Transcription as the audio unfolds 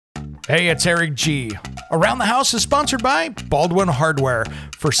Hey, it's Eric G. Around the House is sponsored by Baldwin Hardware.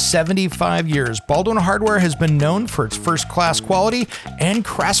 For 75 years, Baldwin Hardware has been known for its first-class quality and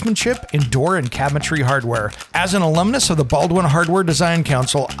craftsmanship in door and cabinetry hardware. As an alumnus of the Baldwin Hardware Design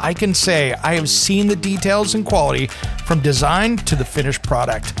Council, I can say I have seen the details and quality from design to the finished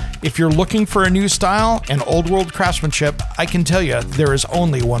product. If you're looking for a new style and old-world craftsmanship, I can tell you there is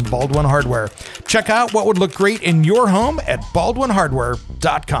only one Baldwin Hardware. Check out what would look great in your home at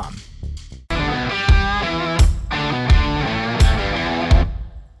baldwinhardware.com.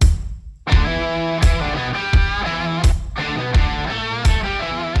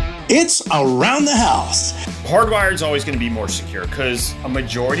 It's Around the House. Hardwired is always going to be more secure because a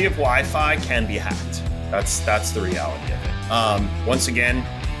majority of Wi-Fi can be hacked. That's the reality of it. Once again,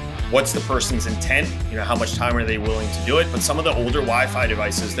 what's the person's intent? How much time are they willing to do it? But some of the older Wi-Fi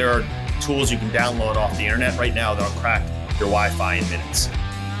devices, there are tools you can download off the internet right now that'll crack your Wi-Fi in minutes.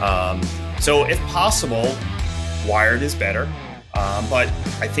 So if possible, wired is better. But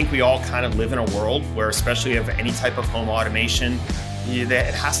I think we all kind of live in a world where, especially if any type of home automation, it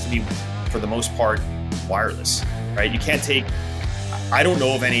has to be, for the most part, wireless, right? You can't take, I don't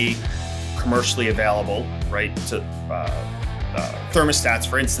know of any commercially available, right, to thermostats,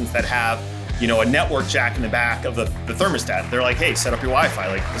 for instance, that have, a network jack in the back of the thermostat. They're like, hey, set up your Wi-Fi.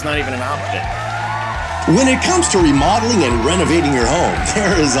 Like, there's not even an option. When it comes to remodeling and renovating your home,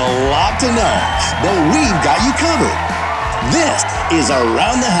 there is a lot to know, but we've got you covered. This is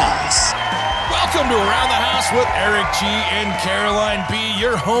Around the House. Welcome to Around the House with Eric G. and Caroline B.,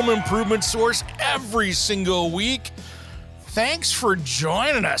 your home improvement source every single week. Thanks for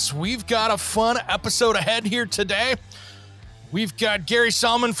joining us. We've got a fun episode ahead here today. We've got Gary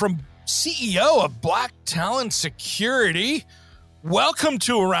Salmon, from CEO of Black Talon Security. Welcome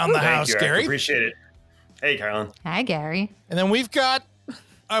to Around the House, you, Gary. Appreciate it. Hey, Caroline. Hi, Gary. And then we've got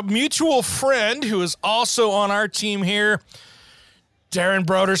a mutual friend who is also on our team here, Darren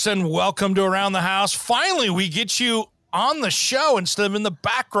Broderson. Welcome to Around the House. Finally, we get you on the show instead of in the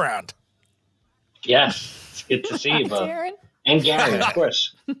background. Yes, it's good to see you both. Darren. And Gary, of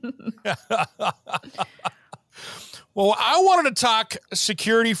course. Well, I wanted to talk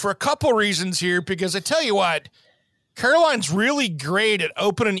security for a couple reasons here, because I tell you what, Caroline's really great at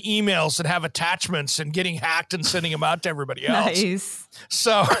opening emails that have attachments and getting hacked and sending them out to everybody else. Nice.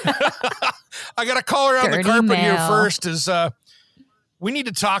 So I got to call her on the carpet here first. We need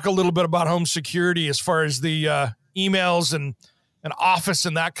to talk a little bit about home security as far as the emails and office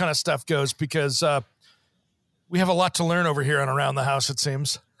and that kind of stuff goes, because we have a lot to learn over here on Around the House, it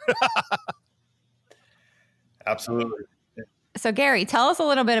seems. Absolutely. So, Gary, tell us a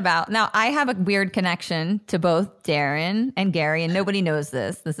little bit about, now I have a weird connection to both Darren and Gary, and nobody knows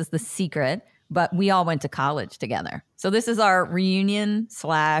this. This is the secret, but we all went to college together. So this is our reunion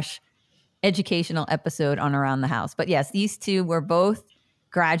 / educational episode on Around the House. But yes, these two were both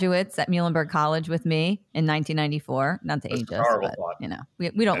graduates at Muhlenberg College with me in 1994. Not to age us, but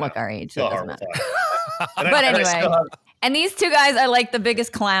we don't look our age. So it doesn't matter. But anyway, and these two guys are like the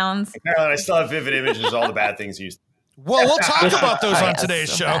biggest clowns. Caroline, I still have vivid images of all the bad things you used to. Well, we'll talk about those on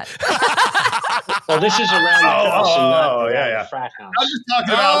today's show. Well, this is Around the House and not yeah. Frat House. I'm just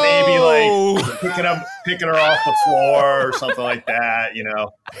talking about maybe like picking her off the floor or something like that,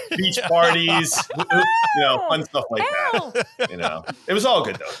 beach parties, fun stuff like that. It was all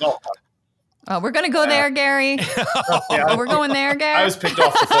good though. It was all fun. Oh, we're going to go there, Gary. We're going there, Gary. I was picked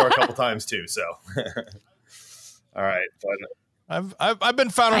off the floor a couple times too, so. All right. But, I've been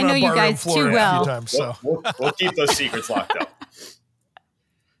found on a barroom floor a few times, so we'll keep those secrets locked up.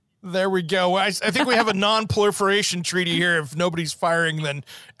 There we go. I think we have a non-proliferation treaty here. If nobody's firing, then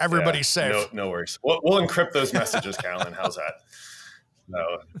everybody's safe. No worries. We'll encrypt those messages, Carolyn. How's that?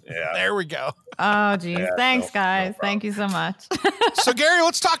 No, yeah. There we go. Oh, geez. Yeah, Thanks, guys. Thank you so much. So, Gary,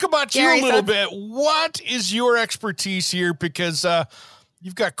 let's talk about you a little bit. What is your expertise here? Because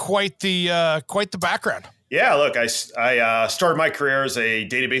you've got quite the background. Yeah, look, I started my career as a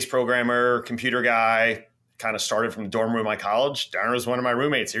database programmer, computer guy. Kind of started from the dorm room of my college. Darren was one of my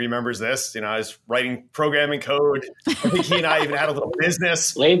roommates. He remembers this. I was writing programming code. I think he and I even had a little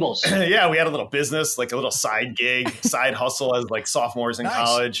business. Labels. Yeah, we had a little business, like a little side gig, side hustle as like sophomores in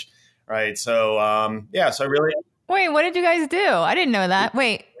college. Right. So, so I really. Wait, what did you guys do? I didn't know that.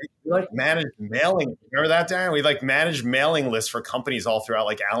 Wait. We managed mailing. Remember that, Darren? We managed mailing lists for companies all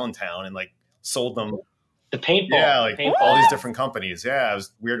throughout Allentown and sold them. The paintball. Yeah, paintball. All these different companies. Yeah, it was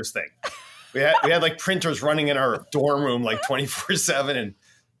the weirdest thing. We had printers running in our dorm room 24/7, and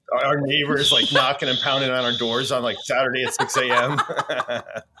our neighbors knocking and pounding on our doors on Saturday at 6 a.m.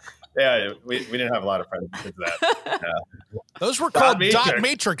 Yeah, we didn't have a lot of friends because of that. Yeah. Those were called dot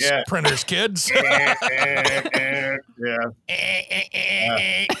matrix printers, kids. Yeah. I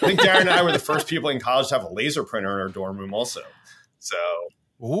think Darren and I were the first people in college to have a laser printer in our dorm room also. So.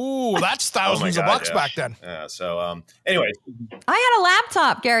 Ooh, that's thousands of bucks back then. Yeah. So, anyway. I had a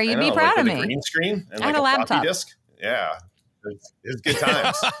laptop, Gary. You'd be proud of me. A green screen and I had a laptop. floppy disk. Yeah. It was good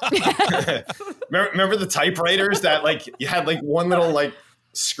times. remember the typewriters that like you had like one little like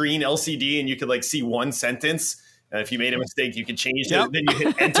screen LCD and you could like see one sentence. And if you made a mistake, you could change it. Then you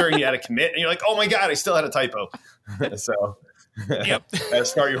hit enter and you had to commit. And you're like, oh my God, I still had a typo. So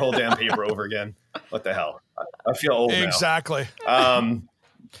start your whole damn paper over again. What the hell? I feel old now. Exactly.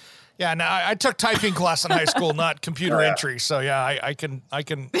 Yeah, no, I took typing class in high school, not computer entry. So yeah, I can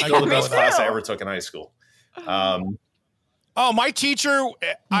the best class I ever took in high school. Oh, my teacher,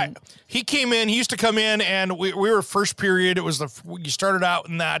 he came in, he used to come in and we were first period. It was you started out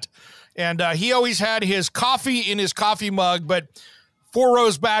in that. And he always had his coffee in his coffee mug, but 4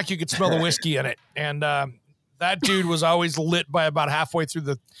 rows back, you could smell the whiskey in it. And that dude was always lit by about halfway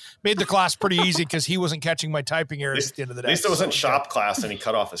through made the class pretty easy because he wasn't catching my typing errors at the end of the day. At least it wasn't shop class and he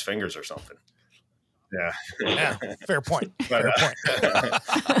cut off his fingers or something. Yeah. Fair point.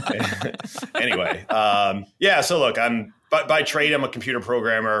 Anyway. So look, by trade, I'm a computer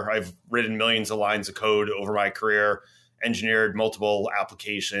programmer. I've written millions of lines of code over my career, engineered multiple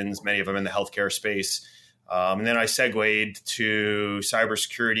applications, many of them in the healthcare space. And then I segued to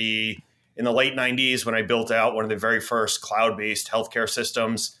cybersecurity in the late 90s when I built out one of the very first cloud-based healthcare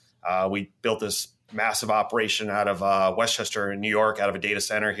systems. We built this massive operation out of Westchester in New York, out of a data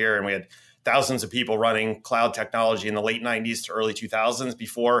center here. And we had thousands of people running cloud technology in the late 90s to early 2000s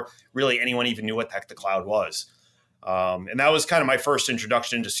before really anyone even knew what the heck the cloud was. And that was kind of my first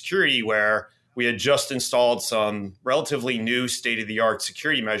introduction to security, where we had just installed some relatively new state-of-the-art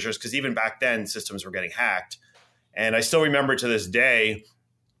security measures, because even back then systems were getting hacked. And I still remember to this day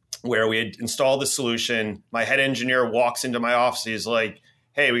where we had installed the solution. My head engineer walks into my office. He's like,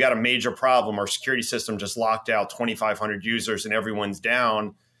 hey, we got a major problem. Our security system just locked out 2,500 users and everyone's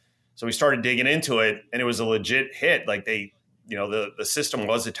down. So we started digging into it, and it was a legit hit. Like the system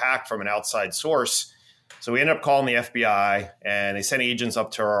was attacked from an outside source. So we ended up calling the FBI, and they sent agents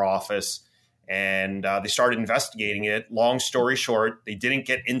up to our office, and they started investigating it. Long story short, they didn't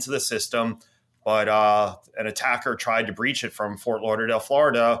get into the system, but an attacker tried to breach it from Fort Lauderdale,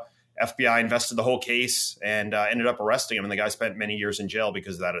 Florida. FBI invested the whole case and ended up arresting him. And the guy spent many years in jail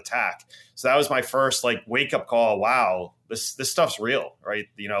because of that attack. So that was my first wake up call. Wow, this stuff's real, right?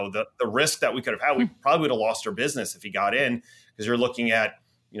 You know, the risk that we could have had, we probably would have lost our business if he got in, because you're looking at,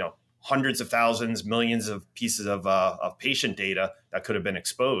 hundreds of thousands, millions of pieces of patient data that could have been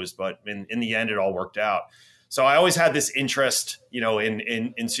exposed. But in the end, it all worked out. So I always had this interest,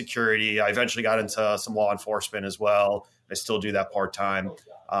 in security. I eventually got into some law enforcement as well. I still do that part-time.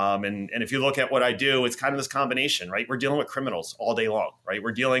 And if you look at what I do, it's kind of this combination, right? We're dealing with criminals all day long, right?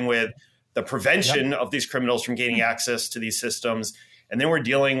 We're dealing with the prevention of these criminals from gaining access to these systems. And then we're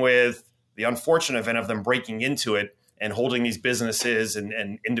dealing with the unfortunate event of them breaking into it and holding these businesses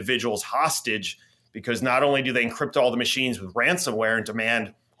and individuals hostage, because not only do they encrypt all the machines with ransomware and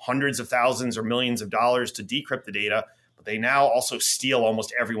demand hundreds of thousands or millions of dollars to decrypt the data, but they now also steal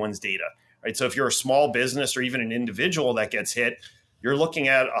almost everyone's data, right? So if you're a small business or even an individual that gets hit, you're looking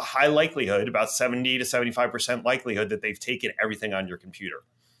at a high likelihood, about 70 to 75% likelihood that they've taken everything on your computer.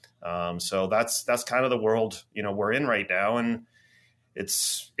 So that's kind of the world, we're in right now. And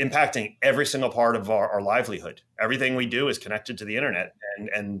it's impacting every single part of our livelihood. Everything we do is connected to the internet,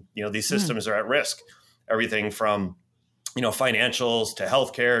 and these systems are at risk. Everything from, financials to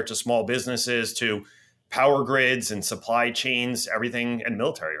healthcare to small businesses to power grids and supply chains, everything, and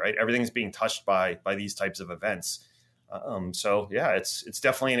military, right? Everything's being touched by these types of events. It's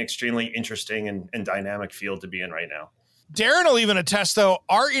definitely an extremely interesting and dynamic field to be in right now. Darren will even attest, though,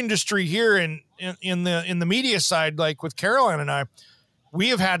 our industry here in the media side, like with Caroline and I, we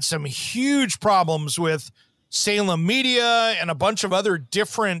have had some huge problems with Salem Media and a bunch of other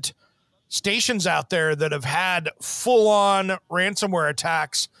different stations out there that have had full-on ransomware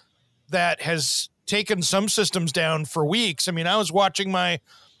attacks that has taken some systems down for weeks. I mean, I was watching my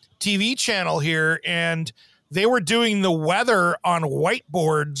TV channel here, and they were doing the weather on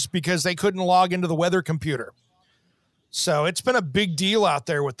whiteboards because they couldn't log into the weather computer. So it's been a big deal out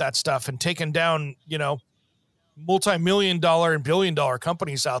there with that stuff, and taking down, multi-million-dollar and billion-dollar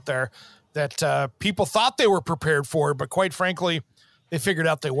companies out there that people thought they were prepared for, but quite frankly, they figured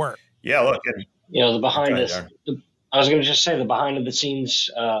out they weren't. Yeah, look. The behind this, I was going to just say the behind the scenes,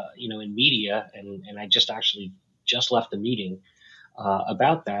 in media, and I just left the meeting.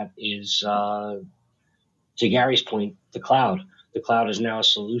 about that is, to Gary's point, the cloud. The cloud is now a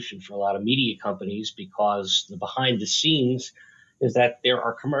solution for a lot of media companies because the behind the scenes is that there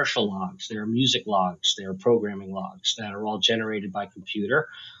are commercial logs, there are music logs, there are programming logs that are all generated by computer,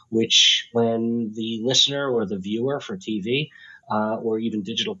 which when the listener or the viewer for TV or even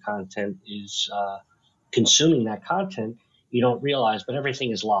digital content is consuming that content, you don't realize, but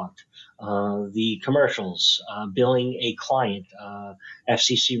everything is logged. The commercials, billing a client,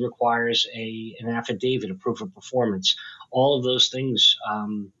 FCC requires an affidavit, a proof of performance. All of those things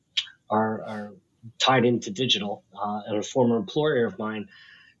are tied into digital. And a former employer of mine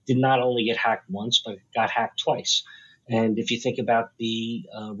did not only get hacked once, but got hacked twice. And if you think about the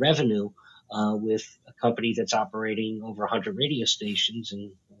revenue with a company that's operating over 100 radio stations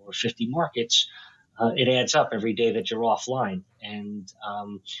in over 50 markets, it adds up every day that you're offline. And,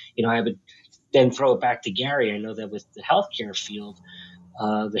 I would then throw it back to Gary. I know that with the healthcare field,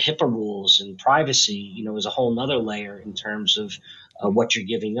 the HIPAA rules and privacy, is a whole nother layer in terms of what you're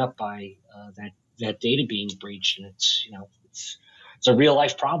giving up by that data being breached. And it's a real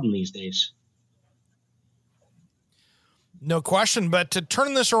life problem these days. No question. But to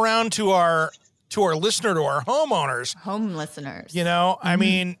turn this around to our listener, to our homeowners, home listeners, I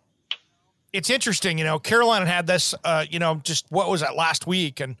mean, it's interesting, Caroline had this, just what was that last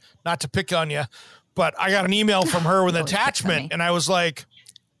week, and not to pick on you, but I got an email from her with an attachment and I was like,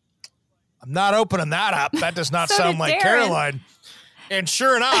 I'm not opening that up. That does not sound like Darren. Caroline. And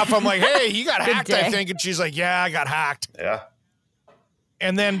sure enough, I'm like, hey, you got hacked, I think. And she's like, yeah, I got hacked. Yeah.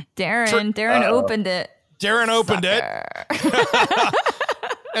 And then Darren opened it. Darren opened it.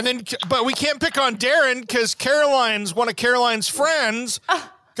 And then, but we can't pick on Darren because one of Caroline's friends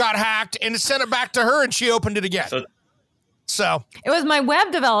got hacked and sent it back to her and she opened it again. So it was my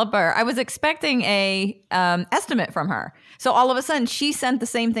web developer. I was expecting a estimate from her. So all of a sudden she sent the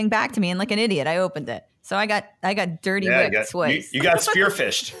same thing back to me, and like an idiot, I opened it. So I got dirty twice. You got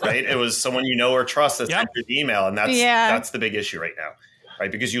spearphished, right? It was someone you know or trust that sent you the email, and that's the big issue right now,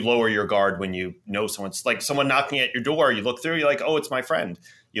 right? Because you lower your guard when you know someone's like someone knocking at your door. You look through, you're like, oh, it's my friend.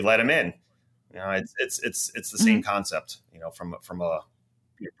 You let him in. It's the same concept, from a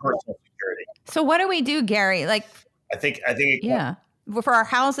your personal security. So what do we do, Gary? Like, I think for our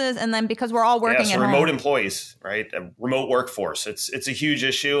houses, and then because we're all working at remote home. employees, right? A remote workforce. It's a huge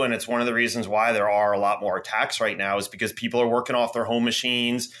issue, and it's one of the reasons why there are a lot more attacks right now is because people are working off their home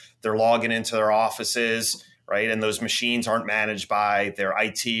machines, they're logging into their offices, right? And those machines aren't managed by their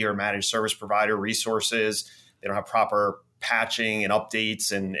IT or managed service provider resources. They don't have proper patching and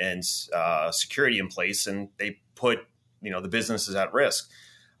updates and security in place, and they put the businesses at risk.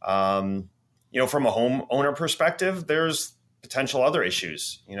 From a homeowner perspective, there's potential other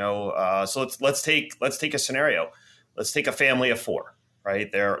issues, so let's take a scenario. Let's take a family of 4,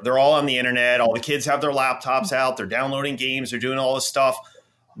 right? They're all on the internet. All the kids have their laptops out. They're downloading games. They're doing all this stuff.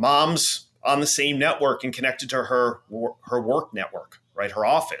 Mom's on the same network and connected to her work network, right? Her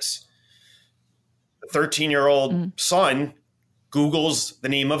office. The 13-year-old son Googles the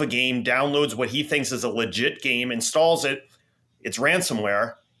name of a game, downloads what he thinks is a legit game, installs it. It's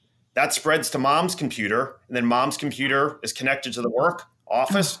ransomware. That spreads to mom's computer, and then mom's computer is connected to the work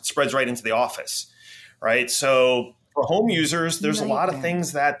office. It spreads right into the office, right? So for home users, there's a lot of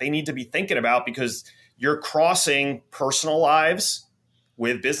things that they need to be thinking about because you're crossing personal lives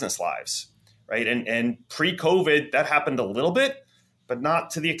with business lives, right? And pre-COVID, that happened a little bit, but not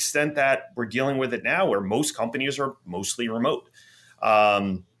to the extent that we're dealing with it now, where most companies are mostly remote.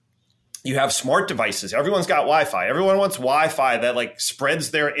 You have smart devices. Everyone's got Wi-Fi. Everyone wants Wi-Fi that spreads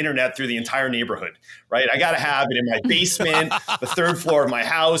their internet through the entire neighborhood, right? I got to have it in my basement, the 3rd floor of my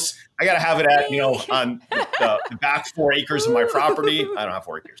house. I got to have it at, on the back 4 acres of my property. I don't have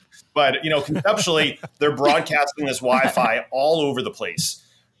 4 acres, but conceptually they're broadcasting this Wi-Fi all over the place,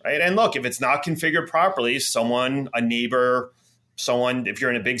 right? And look, if it's not configured properly, a neighbor, someone, if you're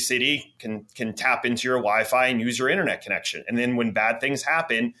in a big city, can tap into your Wi-Fi and use your internet connection. And then when bad things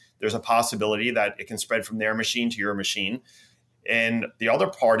happen, there's a possibility that it can spread from their machine to your machine. And the other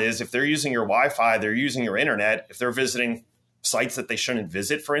part is if they're using your Wi-Fi, they're using your internet. If they're visiting sites that they shouldn't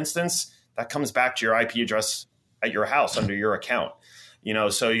visit, for instance, that comes back to your IP address at your house under your account.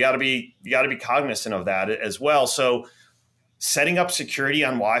 So you got to be cognizant of that as well. So setting up security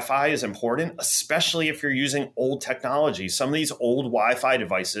on Wi-Fi is important, especially if you're using old technology. Some of these old Wi-Fi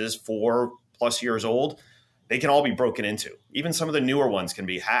devices, 4+ years old, they can all be broken into. Even some of the newer ones can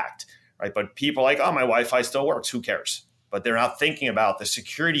be hacked, right? But people are like, oh, my Wi-Fi still works. Who cares? But they're not thinking about the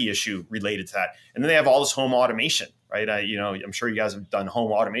security issue related to that. And then they have all this home automation, right? I'm sure you guys have done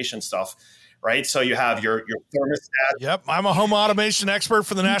home automation stuff, right? So you have your thermostat. Yep. I'm a home automation expert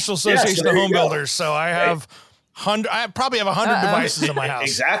for the National Association of Home Builders. So I have I probably have 100 devices in my house.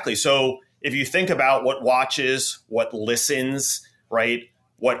 Exactly. So if you think about what watches, what listens, right,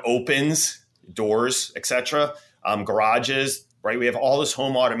 what opens, doors, etc., garages, right? We have all this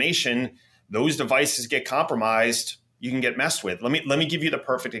home automation. Those devices get compromised, you can get messed with. Let me give you the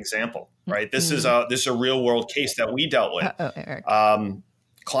perfect example, right? This is a real world case that we dealt with. Eric.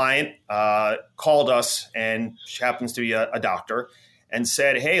 Client called us, and she happens to be a doctor, and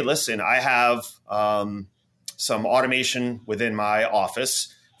said, "Hey, listen, I have some automation within my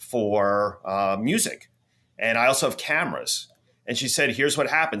office for music, and I also have cameras." And she said, "Here's what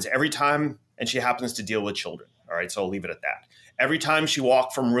happens every time," and she happens to deal with children. All right, so I'll leave it at that. Every time she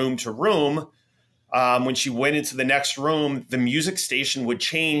walked from room to room, when she went into the next room, the music station would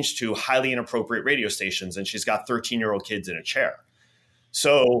change to highly inappropriate radio stations, and she's got 13-year-old kids in a chair.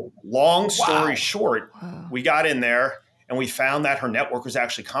 So long story short, we got in there and we found that her network was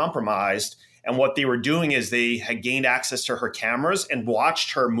actually compromised. And what they were doing is they had gained access to her cameras and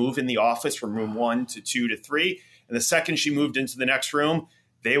watched her move in the office from room 1 to 2 to 3. And the second she moved into the next room,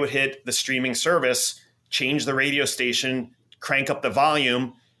 they would hit the streaming service, change the radio station, crank up the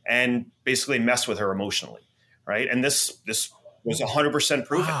volume, and basically mess with her emotionally, right? And this was 100%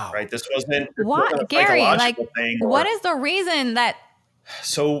 proven, right? This wasn't What, Gary? Like, what is the reason that?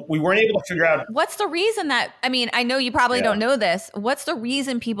 So we weren't able to figure out. What's the reason that? I mean, I know you probably don't know this. What's the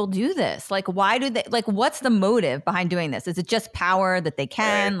reason people do this? Like, why do they? Like, what's the motive behind doing this? Is it just power that they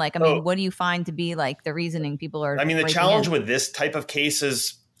can? Like, I mean, what do you find to be like the reasoning people are? I mean, the challenge with this type of case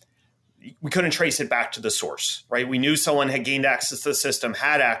is we couldn't trace it back to the source, right? We knew someone had gained access to the system,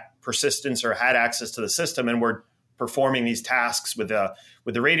 had persistence, or had access to the system, and were performing these tasks with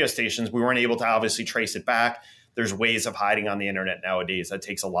the radio stations. We weren't able to obviously trace it back. There's ways of hiding on the internet nowadays. That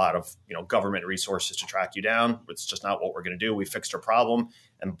takes a lot of government resources to track you down. It's just not what we're going to do. We fixed our problem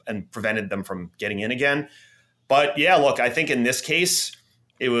and prevented them from getting in again. But yeah, look, I think in this case,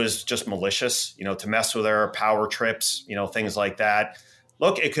 it was just malicious, to mess with her, power trips, things like that.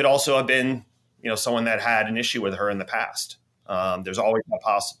 Look, it could also have been, someone that had an issue with her in the past. There's always a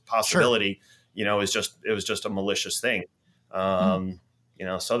possibility, it was just a malicious thing.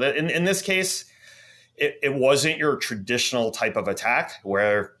 So that in this case, it wasn't your traditional type of attack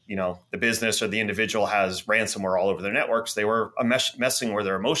where, the business or the individual has ransomware all over their networks. They were messing with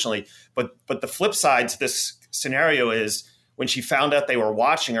her emotionally. But the flip side to this scenario is when she found out they were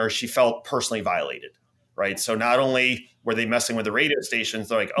watching her, she felt personally violated, right? So not only were they messing with the radio stations,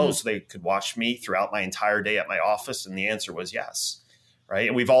 they're like, so they could watch me throughout my entire day at my office? And the answer was yes, right?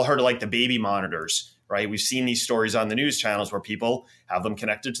 And we've all heard of like the baby monitors, right? We've seen these stories on the news channels where people have them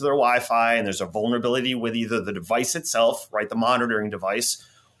connected to their Wi-Fi and there's a vulnerability with either the device itself, right, the monitoring device,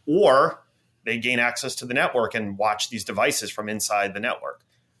 or they gain access to the network and watch these devices from inside the network.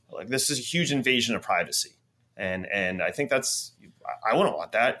 Like, this is a huge invasion of privacy. And I think I wouldn't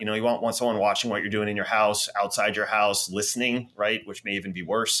want that. You want someone watching what you're doing in your house, outside your house, listening, right, which may even be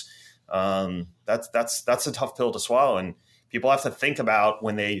worse. That's a tough pill to swallow. And people have to think about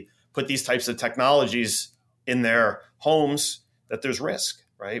when they put these types of technologies in their homes that there's risk,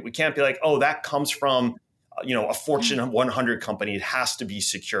 right? We can't be like, that comes from, a Fortune 100 company. It has to be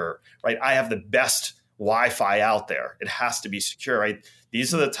secure, right? I have the best Wi-Fi out there. It has to be secure, right?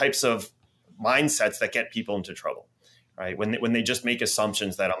 These are the types of mindsets that get people into trouble, right? When they just make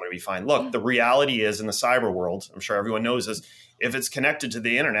assumptions that I'm going to be fine. Look, the reality is in the cyber world, I'm sure everyone knows this, if it's connected to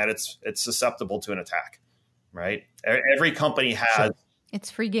the internet, it's susceptible to an attack, right? Every company has... Sure. It's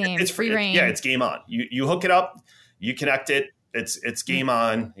free game. It's free reign. Yeah, it's game on. You hook it up, you connect it. It's game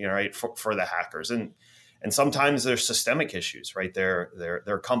on. Right, for the hackers. And sometimes there's systemic issues, right? There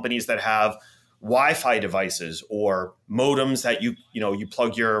are companies that have Wi-Fi devices or modems that you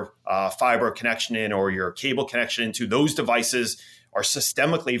plug your fiber connection in or your cable connection into. Those devices are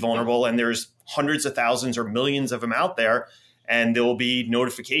systemically vulnerable, and there's hundreds of thousands or millions of them out there. And there will be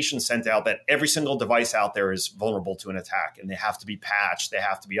notifications sent out that every single device out there is vulnerable to an attack, and they have to be patched. They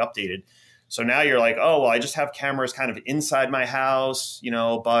have to be updated. So now you're like, I just have cameras kind of inside my house,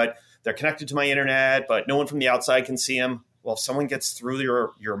 but they're connected to my internet, but no one from the outside can see them. Well, if someone gets through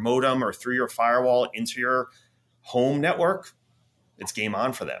your modem or through your firewall into your home network, it's game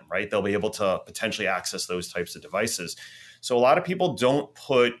on for them, right? They'll be able to potentially access those types of devices. So a lot of people don't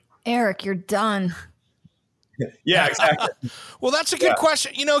put... Eric, you're done. Yeah, exactly. Well, that's a good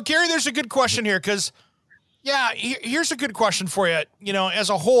question. Gary, there's a good question here because, here's a good question for you. As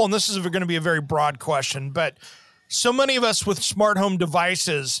a whole, and this is going to be a very broad question, but so many of us with smart home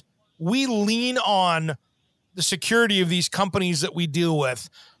devices, we lean on the security of these companies that we deal with.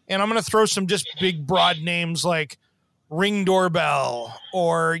 and I'm going to throw some just big broad names like Ring doorbell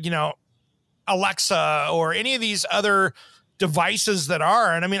or, Alexa or any of these other devices that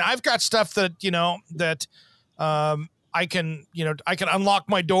are. And I mean, I've got stuff that, I can unlock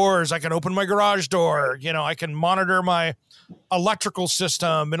my doors. I can open my garage door. I can monitor my electrical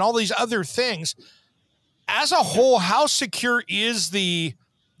system and all these other things. As a whole, how secure is the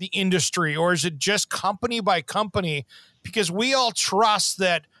industry, or is it just company by company? Because we all trust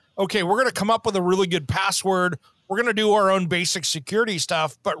that, okay, we're going to come up with a really good password. We're going to do our own basic security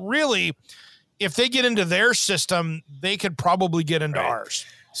stuff. But really, if they get into their system, they could probably get into ours.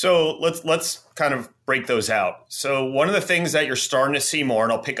 So let's kind of break those out. So one of the things that you're starting to see more,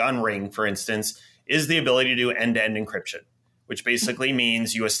 and I'll pick on Ring, for instance, is the ability to do end-to-end encryption, which basically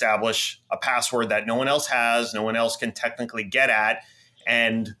means you establish a password that no one else has, no one else can technically get at,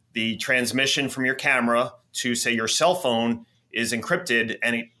 and the transmission from your camera to, say, your cell phone is encrypted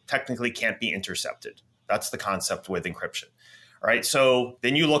and it technically can't be intercepted. That's the concept with encryption. All right. So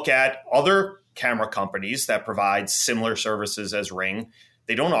then you look at other camera companies that provide similar services as Ring.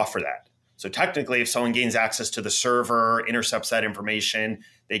 They don't offer that. So technically, if someone gains access to the server, intercepts that information,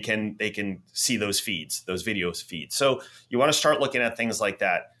 they can see those feeds, those video feeds. So you want to start looking at things like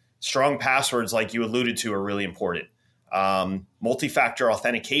that. Strong passwords, like you alluded to, are really important. Multi-factor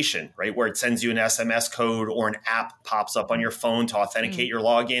authentication, right, where it sends you an SMS code or an app pops up on your phone to authenticate your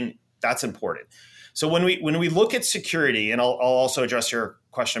login. That's important. So when we look at security, and I'll also address your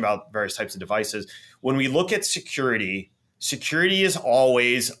question about various types of devices. When we look at security is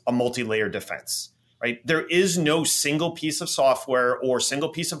always a multi-layered defense, right? There is no single piece of software or single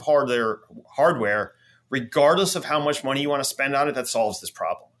piece of hardware, regardless of how much money you want to spend on it, that solves this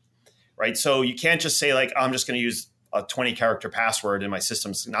problem, right? So you can't just say like, I'm just going to use a 20-character password and my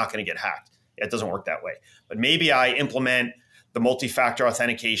system's not going to get hacked. It doesn't work that way. But maybe I implement the multi-factor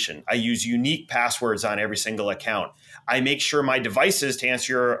authentication. I use unique passwords on every single account. I make sure my devices, to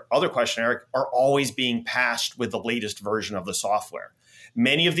answer your other question, Eric, are always being patched with the latest version of the software.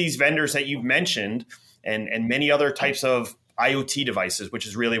 Many of these vendors that you've mentioned and many other types of IoT devices, which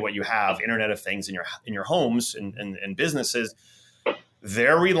is really what you have, Internet of Things in your homes and businesses,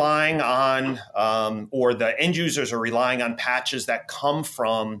 they're relying on, or the end users are relying on patches that come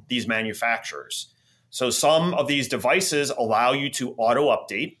from these manufacturers. So some of these devices allow you to auto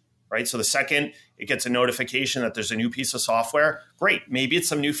update, right? So the second it gets a notification that there's a new piece of software, great. Maybe it's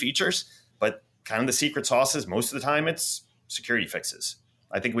some new features, but kind of the secret sauce is most of the time it's security fixes.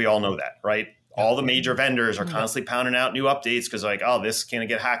 I think we all know that, right? All the major vendors are constantly pounding out new updates because like, oh, this can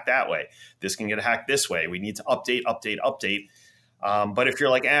get hacked that way. This can get hacked this way. We need to update. But if you're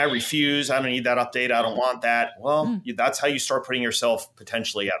like, refuse, I don't need that update. I don't want that. Well, that's how you start putting yourself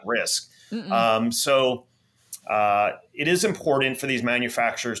potentially at risk. So it is important for these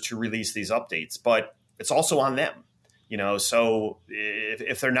manufacturers to release these updates, but it's also on them. So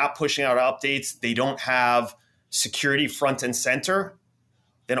if they're not pushing out updates, they don't have security front and center,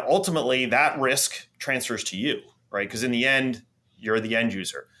 then ultimately that risk transfers to you, right? Because in the end, you're the end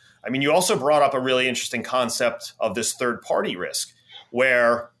user. I mean, you also brought up a really interesting concept of this third-party risk,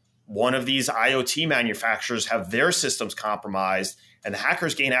 where one of these IoT manufacturers have their systems compromised and the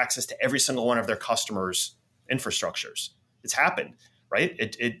hackers gain access to every single one of their customers' infrastructures. It's happened, right?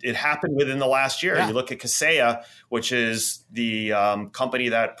 It happened within the last year. Yeah. You look at Kaseya, which is the company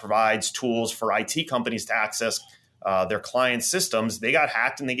that provides tools for IT companies to access their client systems. They got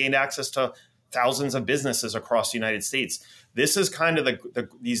hacked and they gained access to thousands of businesses across the United States. This is kind of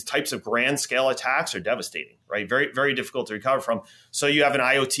these types of grand scale attacks are devastating, right? Very, very difficult to recover from. So you have an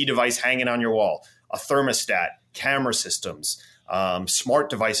IoT device hanging on your wall, a thermostat, camera systems, smart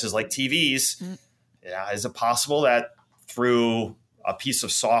devices like TVs. Is it possible that through a piece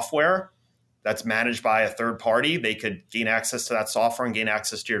of software that's managed by a third party, they could gain access to that software and gain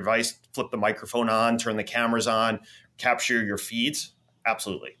access to your device, flip the microphone on, turn the cameras on, capture your feeds?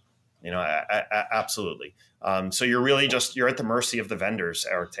 Absolutely. Absolutely. So you're at the mercy of the vendors,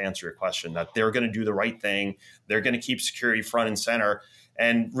 Eric, to answer your question, that they're going to do the right thing. They're going to keep security front and center.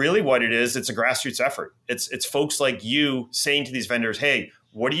 And really what it is, it's a grassroots effort. It's folks like you saying to these vendors, hey,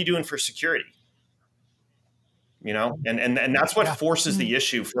 what are you doing for security? And that's what forces the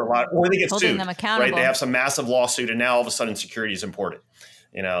issue for a lot, or they get sued, right? They have some massive lawsuit and now all of a sudden security is important.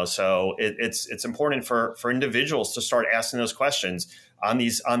 So it's important for individuals to start asking those questions on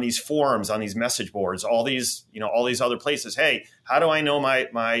these forums, on these message boards, all these other places. Hey, how do I know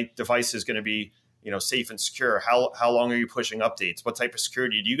my device is going to be, safe and secure? How long are you pushing updates? What type of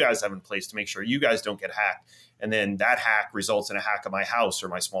security do you guys have in place to make sure you guys don't get hacked? And then that hack results in a hack of my house or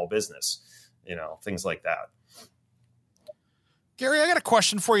my small business, things like that. Gary, I got a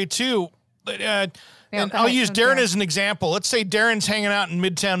question for you too. And I'll use Darren as an example. Let's say Darren's hanging out in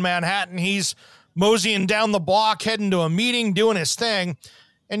Midtown Manhattan. He's moseying down the block, heading to a meeting, doing his thing.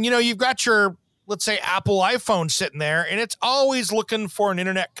 And, you've got your, let's say, Apple iPhone sitting there, and it's always looking for an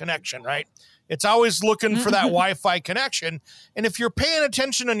internet connection, right? It's always looking for that Wi-Fi connection. And if you're paying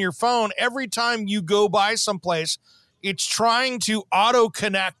attention on your phone, every time you go by someplace, it's trying to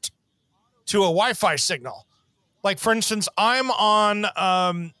auto-connect to a Wi-Fi signal. Like, for instance, I'm on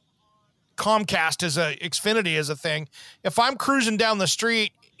Comcast Xfinity as a thing. If I'm cruising down the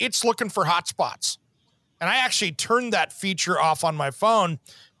street, it's looking for hotspots. And I actually turned that feature off on my phone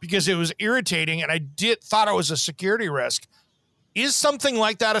because it was irritating, and I thought it was a security risk. Is something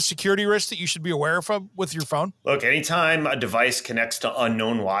like that a security risk that you should be aware of with your phone? Look, anytime a device connects to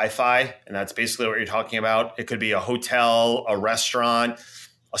unknown Wi-Fi, and that's basically what you're talking about, it could be a hotel, a restaurant,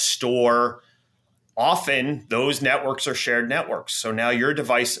 a store. Often those networks are shared networks. So now your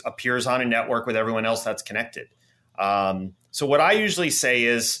device appears on a network with everyone else that's connected. So what I usually say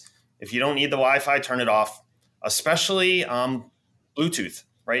is, if you don't need the Wi-Fi, turn it off, especially Bluetooth,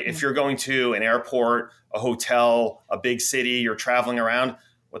 right? If you're going to an airport, a hotel, a big city, you're traveling around,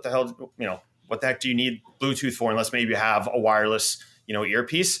 what the heck do you need Bluetooth for, unless maybe you have a wireless,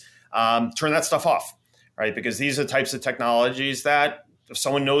 earpiece? Turn that stuff off, right? Because these are the types of technologies that, if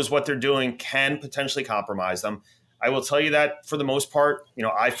someone knows what they're doing, can potentially compromise them. I will tell you that for the most part,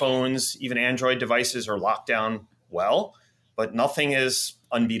 iPhones, even Android devices are locked down well, but nothing is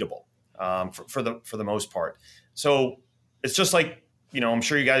unbeatable for the most part. So it's just like, I'm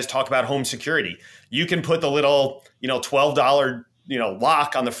sure you guys talk about home security. You can put the little, $12,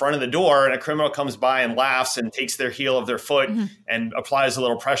 lock on the front of the door, and a criminal comes by and laughs and takes their heel of their foot and applies a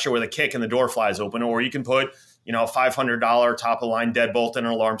little pressure with a kick, and the door flies open. Or you can put, a $500 top of the line deadbolt and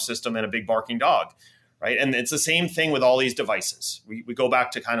an alarm system and a big barking dog, right? And it's the same thing with all these devices. We go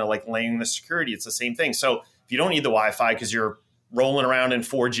back to kind of like laying the security. It's the same thing. So if you don't need the Wi-Fi because you're rolling around in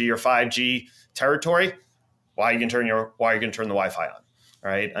 4G or 5G territory, why are you going to turn the Wi-Fi on,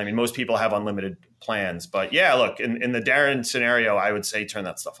 right? I mean, most people have unlimited plans, but yeah, look, in the Darren scenario, I would say turn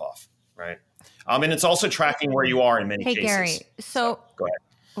that stuff off, right? And it's also tracking where you are in many cases. Hey, Gary, so go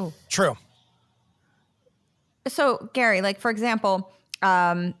ahead. Ooh. True. So, Gary, like, for example,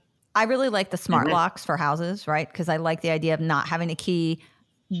 I really like the smart locks for houses, right? Because I like the idea of not having a key.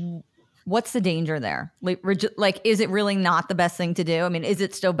 What's the danger there? Like, is it really not the best thing to do? I mean, is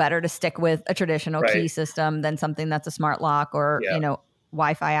it still better to stick with a traditional key system than something that's a smart lock or,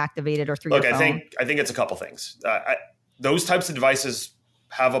 Wi-Fi activated or through your phone? I think it's a couple things. Those types of devices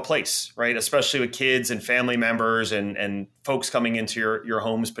have a place, right? Especially with kids and family members and folks coming into your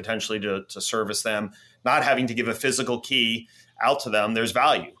homes potentially to service them. Not having to give a physical key out to them, there's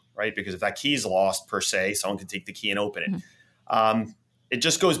value, right? Because if that key is lost per se, someone can take the key and open it. It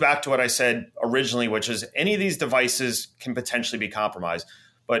just goes back to what I said originally, which is any of these devices can potentially be compromised.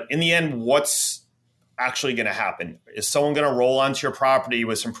 But in the end, what's actually going to happen? Is someone going to roll onto your property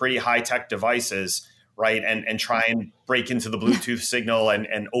with some pretty high-tech devices, right, and try and break into the Bluetooth signal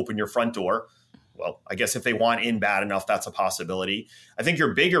and open your front door? Well, I guess if they want in bad enough, that's a possibility. I think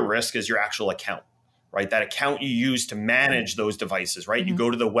your bigger risk is your actual account, right? That account you use to manage those devices, right? You go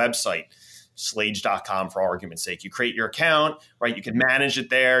to the website, slage.com for argument's sake. You create your account, right? You can manage it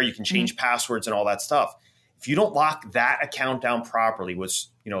there. You can change passwords and all that stuff. If you don't lock that account down properly with,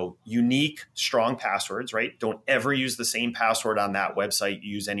 unique, strong passwords, right? Don't ever use the same password on that website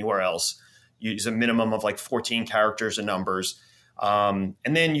you use anywhere else. Use a minimum of like 14 characters and numbers. And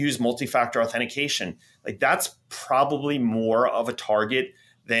then use multi-factor authentication. Like, that's probably more of a target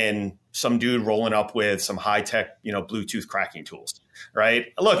than some dude rolling up with some high-tech, Bluetooth cracking tools, right?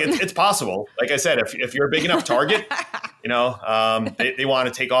 Look, it's possible. Like I said, if you're a big enough target, they want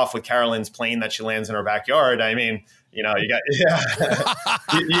to take off with Carolyn's plane that she lands in her backyard. I mean, you got to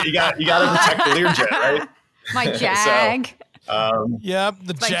protect the Learjet, right? My Jag.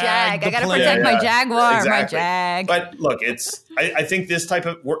 The my Jag. I got to protect my Jaguar, exactly. my Jag. But look, I think this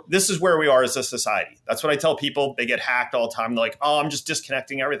is where we are as a society. That's what I tell people. They get hacked all the time. They're like, oh, I'm just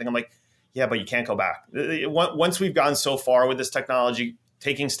disconnecting everything. I'm like, yeah, but you can't go back. Once we've gone so far with this technology,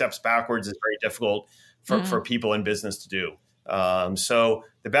 taking steps backwards is very difficult for people in business to do. So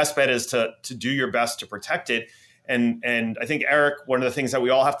the best bet is to do your best to protect it. And I think, Eric, one of the things that we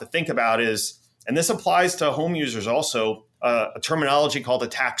all have to think about is, and this applies to home users also, a terminology called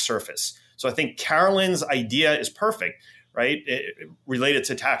attack surface. So I think Carolyn's idea is perfect, right? Related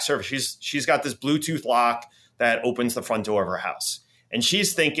to attack surface. She's got this Bluetooth lock that opens the front door of her house. And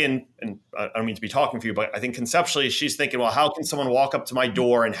she's thinking, and I don't mean to be talking for you, but I think conceptually she's thinking, well, how can someone walk up to my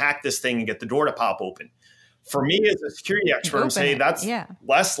door and hack this thing and get the door to pop open? for me as a security expert, say that's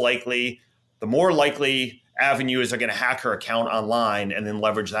less likely. The more likely avenue is they're going to hack her account online and then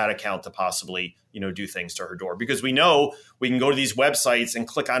leverage that account to possibly, do things to her door. Because we know we can go to these websites and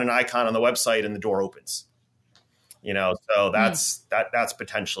click on an icon on the website and the door opens. So that's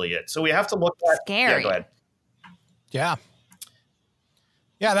potentially it. So we have to look at scary. Yeah, go ahead. Yeah.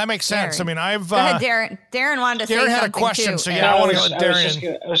 Yeah, that makes sense. I mean, go ahead, Darren. Darren wanted to say something had a question, too. so I want to go with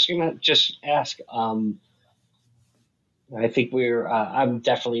Darren. I was going to just ask. I think I'm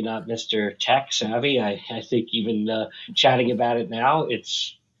definitely not Mr. Tech savvy. I think even chatting about it now,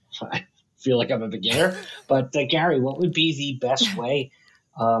 I feel like I'm a beginner. But Gary, what would be the best way?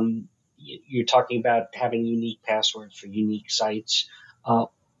 You're talking about having unique passwords for unique sites.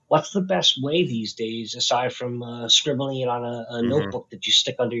 What's the best way these days, aside from scribbling it on a notebook that you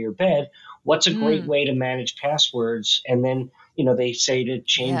stick under your bed? What's a great way to manage passwords? And then, they say to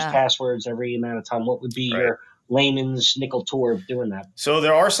change passwords every amount of time. What would be your layman's nickel tour of doing that? So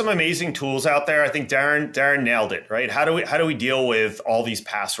there are some amazing tools out there. I think Darren nailed it, right? How do we deal with all these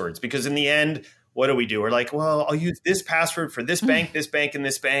passwords? Because in the end, what do? We're like, well, I'll use this password for this bank, and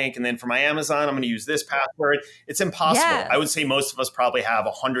this bank. And then for my Amazon, I'm going to use this password. It's impossible. Yes. I would say most of us probably have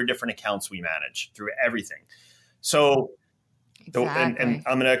 100 different accounts we manage through everything. So, exactly. and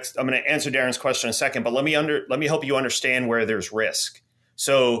I'm going to answer Darren's question in a second, but let me help you understand where there's risk.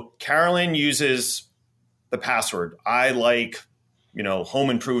 So Carolyn uses the password. I like, home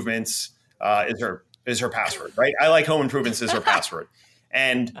improvements is her password, right? I like home improvements is her password.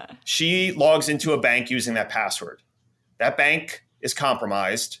 And she logs into a bank using that password. That bank is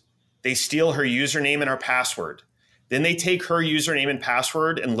compromised. They steal her username and her password. Then they take her username and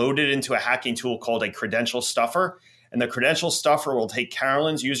password and load it into a hacking tool called a credential stuffer. And the credential stuffer will take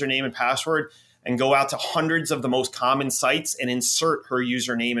Carolyn's username and password and go out to hundreds of the most common sites and insert her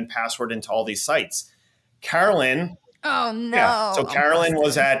username and password into all these sites. Carolyn. Oh, no. Yeah, so Carolyn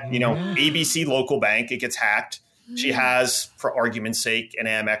was at, ABC local bank. It gets hacked. She has, for argument's sake, an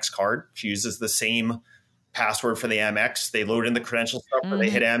Amex card. She uses the same password for the Amex. They load in the credential stuffer. They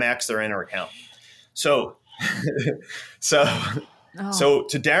hit Amex. They're in her account. So to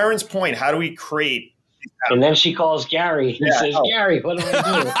Darren's point, how do we create? And then she calls Gary and says, Gary, what do I do?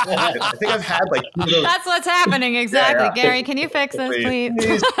 I think I've had That's what's happening. Exactly. Yeah. Gary, can you fix this, please?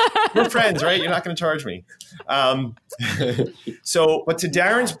 We're friends, right? You're not going to charge me. But to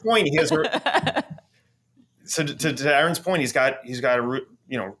Darren's point, he's got a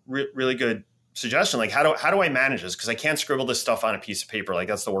really good suggestion. Like how do I manage this? Because I can't scribble this stuff on a piece of paper. Like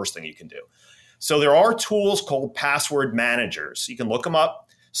that's the worst thing you can do. So there are tools called password managers. You can look them up.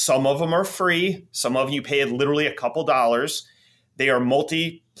 Some of them are free. Some of you pay literally a couple dollars. They are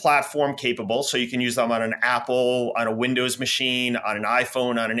multi-platform capable. So you can use them on an Apple, on a Windows machine, on an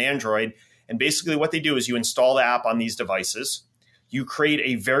iPhone, on an Android. And basically what they do is you install the app on these devices. You create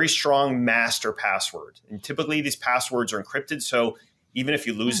a very strong master password. And typically these passwords are encrypted. So even if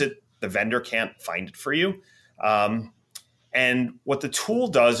you lose it, the vendor can't find it for you. And what the tool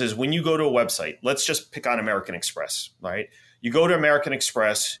does is when you go to a website, let's just pick on American Express, right? You go to American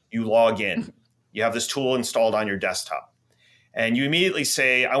Express, you log in. You have this tool installed on your desktop. And you immediately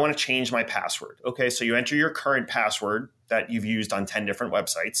say, I want to change my password. Okay, so you enter your current password that you've used on 10 different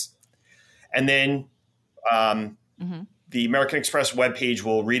websites. And then the American Express webpage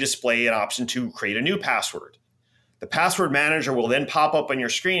will redisplay an option to create a new password. The password manager will then pop up on your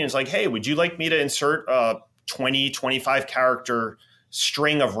screen. It's like, hey, would you like me to insert a 20, 25 character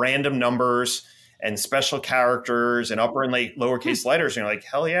string of random numbers and special characters and upper and lowercase letters? And you're like,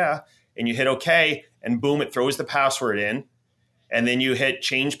 hell yeah. And you hit OK, and boom, it throws the password in. And then you hit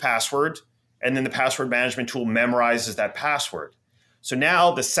change password. And then the password management tool memorizes that password. So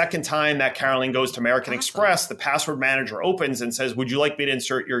now the second time that Carolyn goes to American Express, the password manager opens and says, would you like me to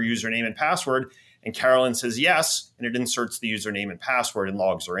insert your username and password? And Carolyn says yes, and it inserts the username and password and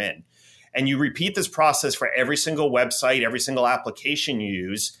logs her in. And you repeat this process for every single website, every single application you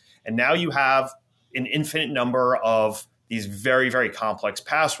use. And now you have an infinite number of these very, very complex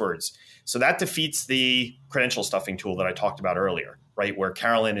passwords. So that defeats the credential stuffing tool that I talked about earlier, right? Where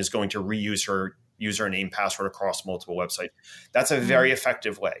Carolyn is going to reuse her username, password across multiple websites. That's a very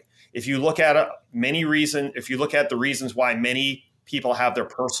effective way. If you look at the reasons why many people have their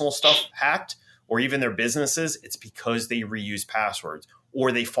personal stuff hacked or even their businesses, it's because they reuse passwords,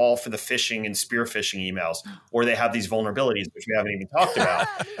 or they fall for the phishing and spear phishing emails, or they have these vulnerabilities, which we haven't even talked about.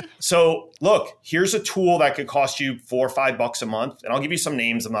 So look, here's a tool that could cost you $4 or $5 a month. And I'll give you some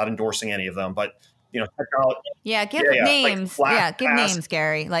names. I'm not endorsing any of them, but technology. Yeah, give names. Like give names,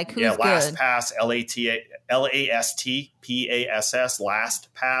 Gary. Like who's good? LastPass, LASTPASS,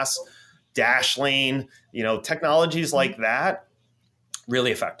 LastPass. Dashlane, technologies like that,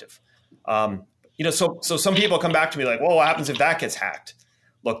 really effective. So some people come back to me like, well, what happens if that gets hacked?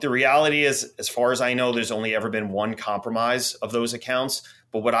 Look, the reality is, as far as I know, there's only ever been one compromise of those accounts.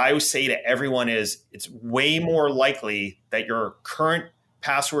 But what I always say to everyone is it's way more likely that your current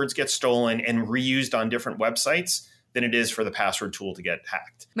passwords get stolen and reused on different websites than it is for the password tool to get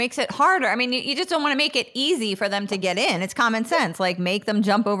hacked. Makes it harder. I mean, you just don't want to make it easy for them to get in. It's common sense. Like, make them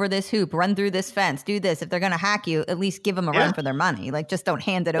jump over this hoop, run through this fence, do this. If they're going to hack you, at least give them a run for their money. Like, just don't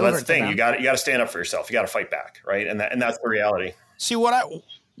hand it over. That's the thing. You got to stand up for yourself. You got to fight back, right? And that's the reality. See, what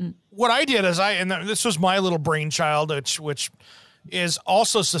I did is this was my little brainchild, which is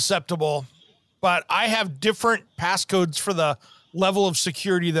also susceptible, but I have different passcodes for the level of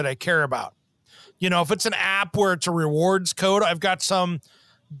security that I care about. If it's an app where it's a rewards code, I've got some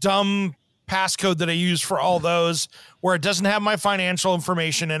dumb passcode that I use for all those where it doesn't have my financial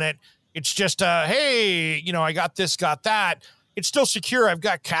information in it. It's just, hey, I got this, got that. It's still secure. I've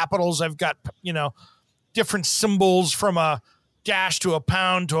got capitals. I've got, different symbols from a dash to a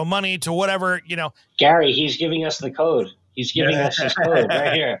pound to a money to whatever, Gary, he's giving us the code. He's giving us his code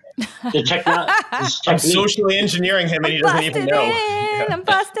right here. I'm socially engineering him and he doesn't even know. I'm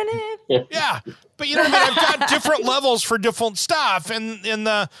busting it. Yeah. But what I mean? I've got different levels for different stuff. And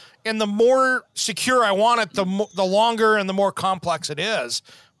the more secure I want it, the longer and the more complex it is.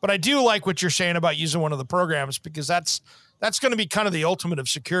 But I do like what you're saying about using one of the programs, because that's going to be kind of the ultimate of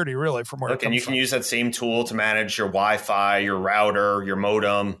security, really, from where it comes and you can use that same tool to manage your Wi-Fi, your router, your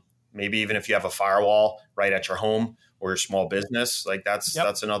modem, maybe even if you have a firewall right at your home or your small business. Like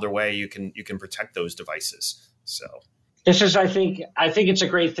that's another way you can protect those devices. So this is, I think it's a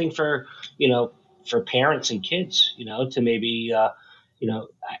great thing for parents and kids, to maybe, I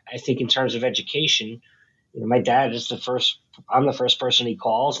think in terms of education, my dad is I'm the first person he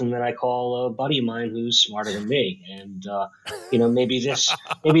calls, and then I call a buddy of mine who's smarter than me. And, maybe this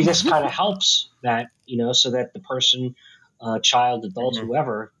kind of helps that, so that the person, child, adult,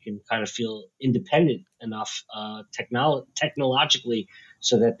 whoever can kind of feel independent enough technologically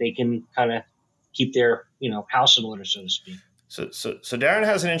so that they can kind of keep their, house in order, so to speak. So Darren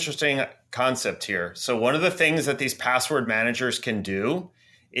has an interesting concept here. So one of the things that these password managers can do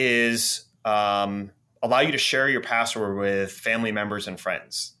is allow you to share your password with family members and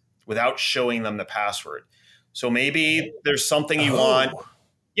friends without showing them the password. So maybe there's something you want.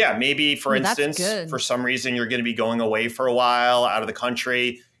 Yeah, maybe, for instance, for some reason you're going to be going away for a while out of the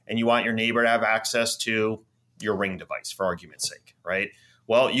country and you want your neighbor to have access to your Ring device, for argument's sake, right?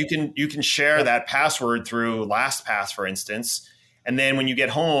 Well, you can share that password through LastPass, for instance, and then when you get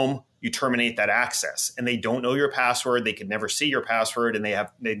home, you terminate that access and they don't know your password. They could never see your password and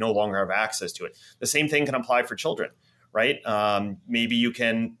they no longer have access to it. The same thing can apply for children, right? Maybe you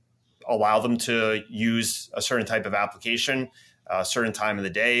can allow them to use a certain type of application a certain time of the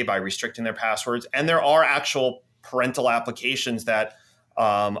day by restricting their passwords. And there are actual parental applications that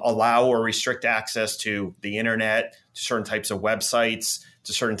allow or restrict access to the internet, to certain types of websites,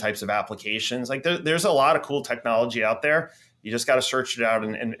 to certain types of applications. Like there's a lot of cool technology out there. You just got to search it out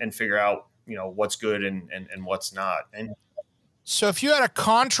and figure out, what's good and what's not. And so if you had a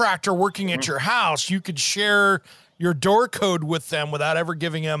contractor working at your house, you could share your door code with them without ever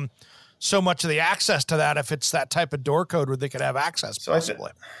giving them so much of the access to that, if it's that type of door code where they could have access, possibly.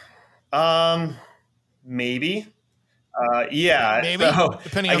 Maybe. Yeah. Maybe, so,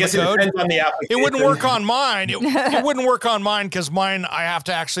 depending on the code. It depends on the application. It wouldn't work on mine. It wouldn't work on mine because mine, I have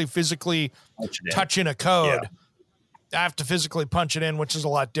to actually physically touch in a code. Yeah. I have to physically punch it in, which is a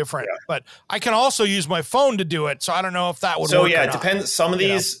lot different. Yeah. But I can also use my phone to do it, so I don't know if that would work. So yeah, it depends. Some of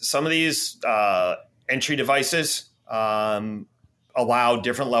these entry devices allow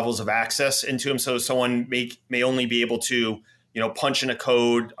different levels of access into them. So someone may only be able to, punch in a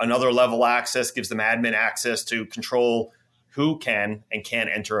code. Another level access gives them admin access to control who can and can't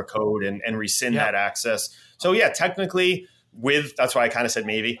enter a code and rescind that access. So yeah, technically, that's why I kind of said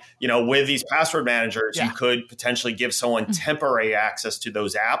maybe, with these password managers, you could potentially give someone temporary access to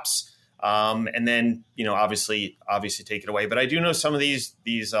those apps. And then, obviously take it away. But I do know some of these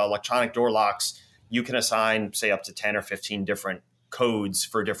electronic door locks, you can assign, say, up to 10 or 15 different codes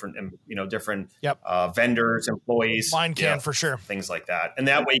for different vendors, employees. Mine can for sure. Things like that. And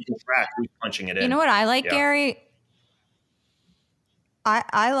that way you can track who's punching it in. You know what I like, Gary?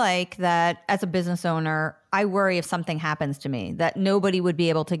 I like that as a business owner, I worry if something happens to me that nobody would be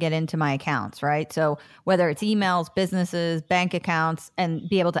able to get into my accounts, right? So whether it's emails, businesses, bank accounts, and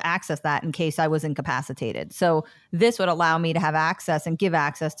be able to access that in case I was incapacitated. So this would allow me to have access and give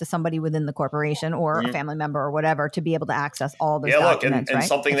access to somebody within the corporation or a family member or whatever to be able to access all those documents. And right?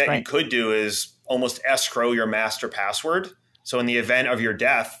 something That's that right. you could do is almost escrow your master password. So in the event of your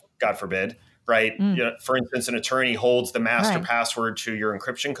death, God forbid, right? You know, for instance, an attorney holds the master password to your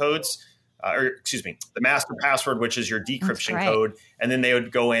encryption codes, the master password, which is your decryption code. And then they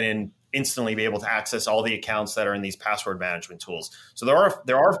would go in and instantly be able to access all the accounts that are in these password management tools. So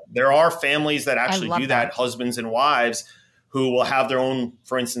there are families that actually do that, husbands and wives who will have their own,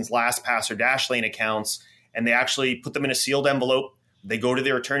 for instance, LastPass or Dashlane accounts, and they actually put them in a sealed envelope. They go to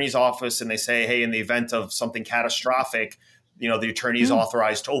their attorney's office and they say, hey, in the event of something catastrophic, you know, the attorney is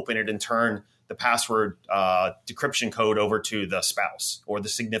authorized to open it and turn the password decryption code over to the spouse or the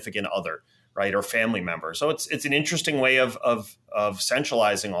significant other, right, or family member. So it's an interesting way of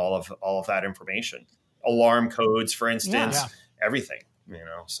centralizing all of that information, alarm codes, for instance, everything, you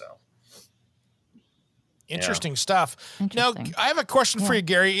know. So interesting stuff. Now, I have a question for you,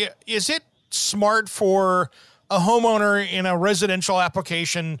 Gary. Is it smart for a homeowner in a residential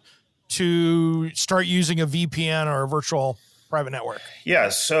application to start using a VPN or a virtual private network? Yeah.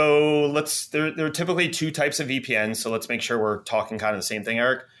 So there are typically two types of VPNs. So let's make sure we're talking kind of the same thing,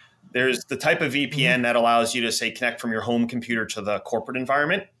 Eric. There's the type of VPN that allows you to, say, connect from your home computer to the corporate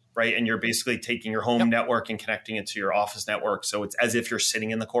environment, right? And you're basically taking your home network and connecting it to your office network. So it's as if you're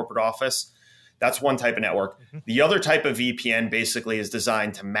sitting in the corporate office. That's one type of network. The other type of VPN basically is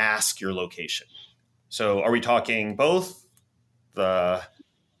designed to mask your location. So are we talking both? Either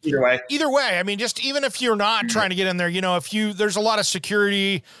way. I mean, just even if you're not trying to get in there, you know, there's a lot of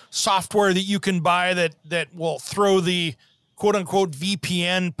security software that you can buy that will throw the quote unquote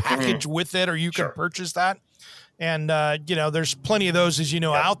VPN package with it, or you can purchase that. And, you know, there's plenty of those, as you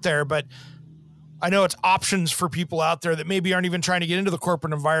know, out there, but I know it's options for people out there that maybe aren't even trying to get into the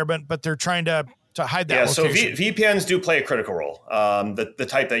corporate environment, but they're trying to hide that location. So VPNs do play a critical role. The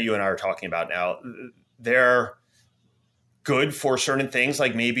type that you and I are talking about now, they're good for certain things.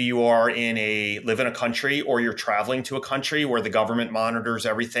 Like maybe you live in a country, or you're traveling to a country where the government monitors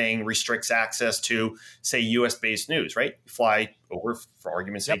everything, restricts access to, say, US-based news, right? You fly over, for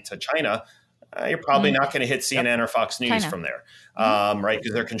argument's sake, to China. You're probably not going to hit CNN or Fox News from there, right?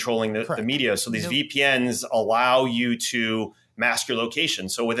 Because they're controlling the media. So these VPNs allow you to mask your location.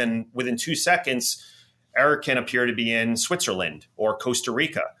 So within 2 seconds, Eric can appear to be in Switzerland or Costa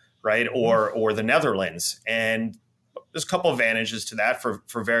Rica, right? Or the Netherlands. And there's a couple of advantages to that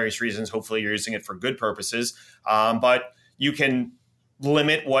for various reasons. Hopefully you're using it for good purposes. But you can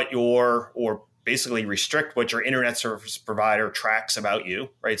limit or basically restrict what your internet service provider tracks about you,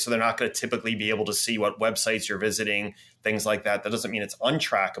 right? So they're not going to typically be able to see what websites you're visiting, things like that. That doesn't mean it's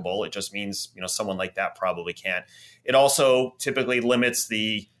untrackable. It just means, you know, someone like that probably can't. It also typically limits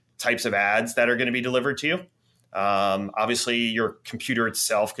the types of ads that are going to be delivered to you. Obviously, your computer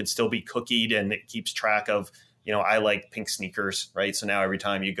itself could still be cookied, and it keeps track of, you know, I like pink sneakers, right? So now every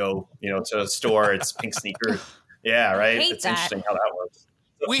time you go, you know, to a store, it's pink sneakers. Yeah, right. It's interesting how that works.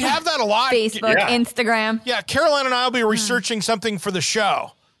 We have that a lot. Facebook, Instagram. Yeah, Caroline and I will be researching something for the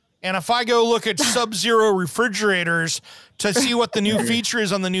show. And if I go look at Sub-Zero refrigerators to see what the new feature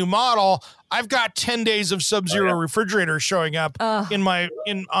is on the new model, I've got 10 days of Sub-Zero refrigerators showing up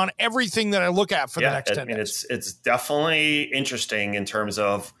on everything that I look at for the next 10 days. It's definitely interesting in terms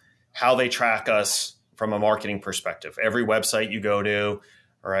of how they track us from a marketing perspective. Every website you go to,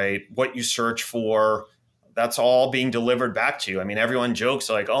 right, what you search for, that's all being delivered back to you. I mean, everyone jokes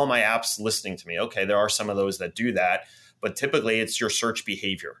like, oh, my app's listening to me. Okay, there are some of those that do that, but typically it's your search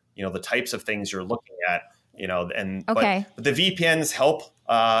behavior, you know, the types of things you're looking at, you know, and but the VPNs help.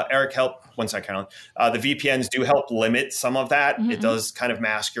 Eric, help. One second, Caroline. The VPNs do help limit some of that. It does kind of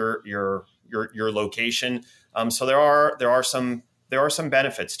mask your location. So there are some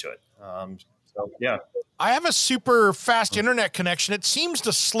benefits to it. I have a super fast internet connection. It seems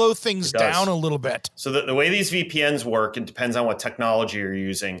to slow things down a little bit. So the way these VPNs work, it depends on what technology you're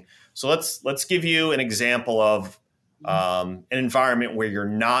using. So let's give you an example of an environment where you're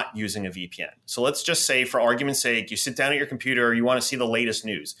not using a VPN. So let's just say, for argument's sake, you sit down at your computer, you want to see the latest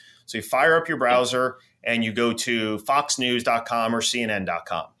news. So you fire up your browser and you go to foxnews.com or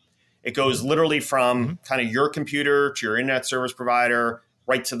CNN.com. It goes literally from kind of your computer to your internet service provider,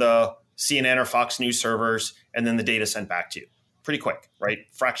 right to the CNN or Fox News servers, and then the data sent back to you. Pretty quick, right?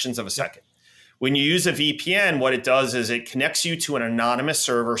 Fractions of a second. When you use a VPN, what it does is it connects you to an anonymous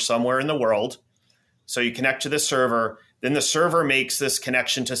server somewhere in the world. So you connect to the server, then the server makes this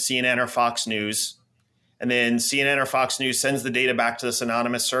connection to CNN or Fox News, And then CNN or Fox News sends the data back to this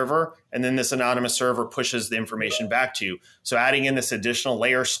anonymous server, and then this anonymous server pushes the information back to you. So adding in this additional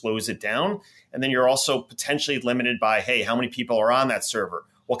layer slows it down. And then you're also potentially limited by, hey, how many people are on that server?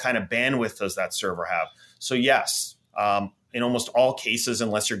 What kind of bandwidth does that server have? So yes, in almost all cases,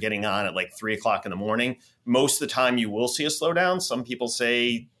 unless you're getting on at like 3 o'clock in the morning, most of the time you will see a slowdown. Some people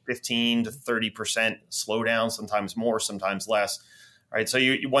say 15 to 30% slowdown, sometimes more, sometimes less. Right. So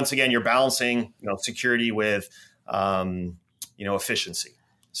you once again, you're balancing, security with, efficiency.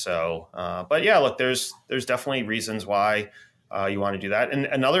 So, but yeah, look, there's definitely reasons why you want to do that. And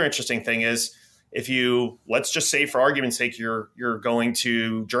another interesting thing is if let's just say for argument's sake, you're going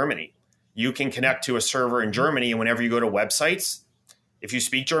to Germany, you can connect to a server in Germany. And whenever you go to websites, if you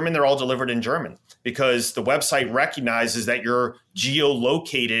speak German, they're all delivered in German because the website recognizes that you're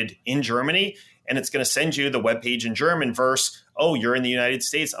geolocated in Germany. And it's going to send you the web page in German versus, oh, you're in the United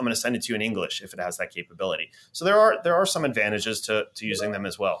States, I'm going to send it to you in English if it has that capability. So there are some advantages to using them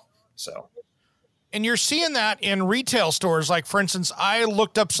as well. So, and you're seeing that in retail stores. Like, for instance, I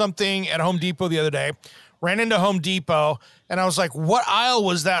looked up something at Home Depot the other day, ran into Home Depot, and I was like, what aisle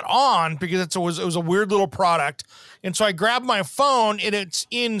was that on? Because it was a weird little product. And so I grabbed my phone, and it's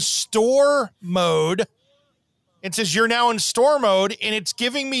in store mode. It says you're now in store mode, and it's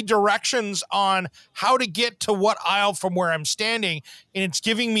giving me directions on how to get to what aisle from where I'm standing, and it's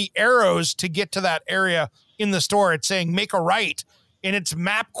giving me arrows to get to that area in the store. It's saying make a right, and it's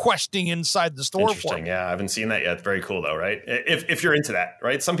map questing inside the store. Interesting. Yeah, I haven't seen that yet. Very cool, though, right? If you're into that,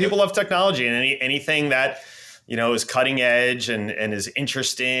 right? Some people love technology, and anything that is cutting edge and is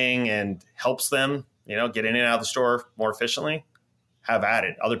interesting and helps them get in and out of the store more efficiently, have at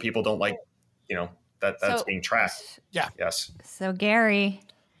it. Other people don't like that's being tracked. Yeah. Yes. So Gary,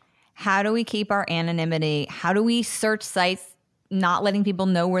 how do we keep our anonymity? How do we search sites, not letting people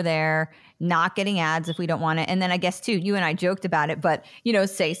know we're there, not getting ads if we don't want it? And then I guess too, you and I joked about it, but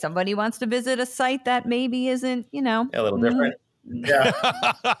say somebody wants to visit a site that maybe isn't, a little different. Yeah.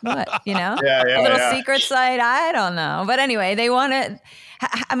 What, Yeah, a little secret site. I don't know. But anyway, they want to,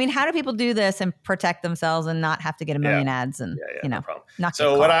 how do people do this and protect themselves and not have to get a million ads and, no problem. Not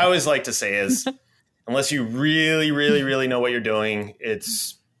so what I always like to say is, unless you really, really, really know what you're doing,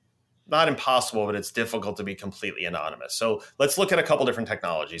 it's not impossible, but it's difficult to be completely anonymous. So let's look at a couple different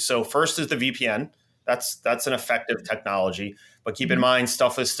technologies. So first is the VPN. That's an effective technology, but keep in mind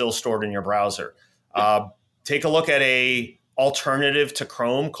stuff is still stored in your browser. Take a look at a alternative to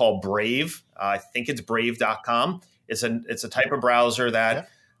Chrome called Brave. I think it's brave.com. It's a type of browser that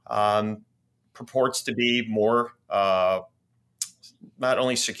purports to be more not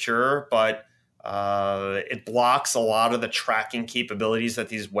only secure, but it blocks a lot of the tracking capabilities that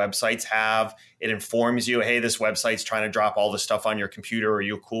these websites have. It informs you, hey, this website's trying to drop all this stuff on your computer. Are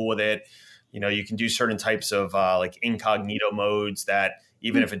you cool with it? You can do certain types of like incognito modes that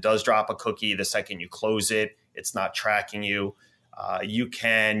even if it does drop a cookie, the second you close it, it's not tracking you. You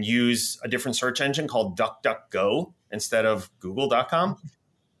can use a different search engine called DuckDuckGo instead of Google.com.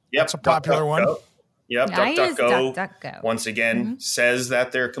 Yep, that's a popular one. Yep, DuckDuckGo. Once again, says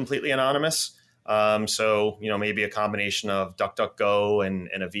that they're completely anonymous. So, maybe a combination of DuckDuckGo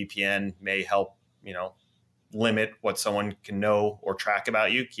and a VPN may help, limit what someone can know or track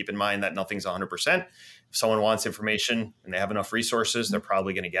about you. Keep in mind that nothing's 100%. If someone wants information and they have enough resources, they're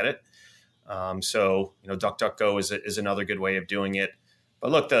probably going to get it. So, DuckDuckGo is another good way of doing it.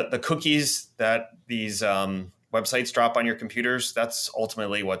 But look, the cookies that these websites drop on your computers, that's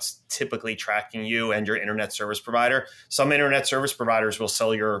ultimately what's typically tracking you and your internet service provider. Some internet service providers will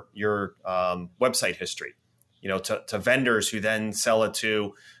sell your website history, to vendors who then sell it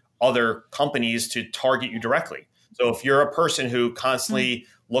to other companies to target you directly. So if you're a person who constantly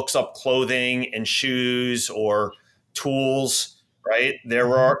looks up clothing and shoes or tools, right?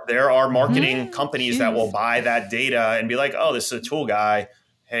 There are marketing companies that will buy that data and be like, oh, this is a tool guy.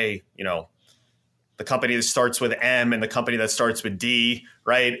 Hey, the company that starts with M and the company that starts with D,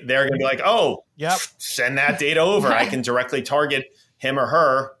 right? They're going to be like, oh, yep, send that data over. I can directly target him or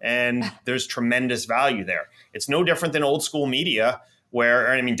her. And there's tremendous value there. It's no different than old school media where,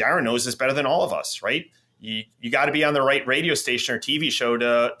 Darren knows this better than all of us, right? You got to be on the right radio station or TV show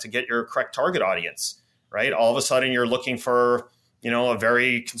to get your correct target audience, right? All of a sudden you're looking for, a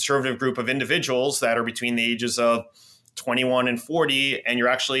very conservative group of individuals that are between the ages of 21 and 40, and you're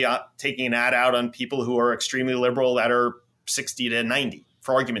actually taking an ad out on people who are extremely liberal that are 60 to 90,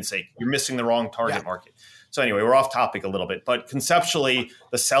 for argument's sake. You're missing the wrong target market. So anyway, we're off topic a little bit, but conceptually,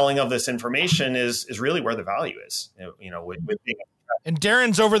 the selling of this information is really where the value is, with being And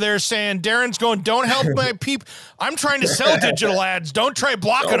Darren's over there saying, Darren's going, don't help my people. I'm trying to sell digital ads. Don't try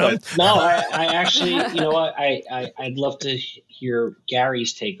blocking them. No, I actually, you know what? I'd love to hear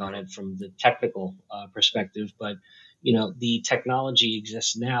Gary's take on it from the technical perspective. But, you know, the technology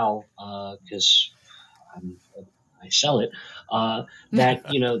exists now because I sell it,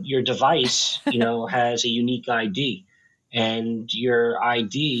 that, you know, your device, you know, has a unique ID. And your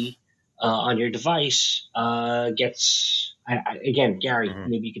ID on your device gets... again, Gary,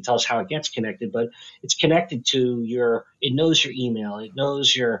 maybe you can tell us how it gets connected, but it's connected to it knows your email, it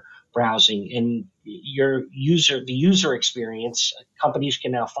knows your browsing, and the user experience. Companies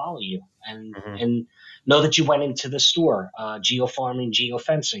can now follow you and know that you went into the store, geofarming,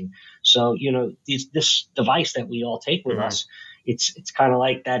 geofencing. So, you know, this device that we all take with us, it's kind of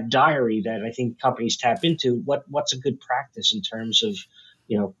like that diary that I think companies tap into. What's a good practice in terms of,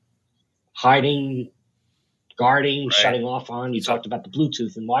 you know, hiding, guarding, shutting off on. You talked about the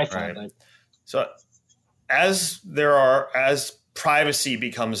Bluetooth and Wi-Fi, but so as privacy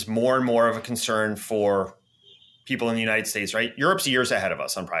becomes more and more of a concern for people in the United States, right? Europe's years ahead of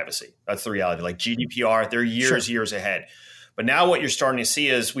us on privacy. That's the reality. Like GDPR, they're years ahead. But now what you're starting to see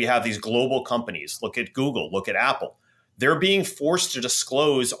is we have these global companies. Look at Google, look at Apple. They're being forced to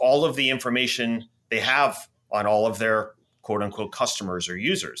disclose all of the information they have on all of their quote unquote customers or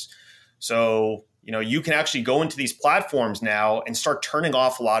users. So, you know, you can actually go into these platforms now and start turning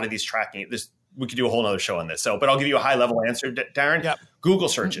off a lot of these tracking. We could do a whole nother show on this. But I'll give you a high level answer, Darren. Yep. Google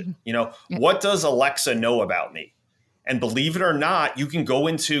search it. You know, what does Alexa know about me? And believe it or not, you can go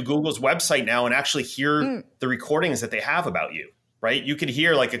into Google's website now and actually hear the recordings that they have about you, right? You could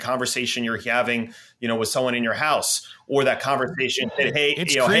hear like a conversation you're having, you know, with someone in your house, or that conversation that,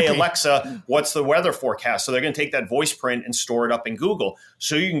 hey Alexa, what's the weather forecast? So they're going to take that voice print and store it up in Google.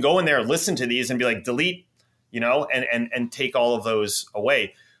 So you can go in there, listen to these and be like, delete, you know, and take all of those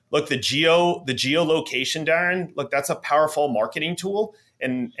away. Look, the geolocation, Darren, look, that's a powerful marketing tool.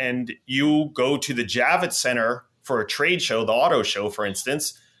 And you go to the Javits Center for a trade show, the auto show, for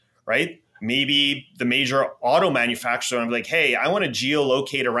instance, right? Maybe the major auto manufacturer, I'm like, hey, I want to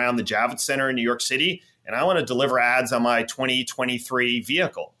geolocate around the Javits Center in New York City, and I want to deliver ads on my 2023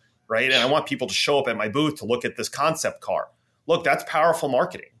 vehicle, right? And I want people to show up at my booth to look at this concept car. Look, that's powerful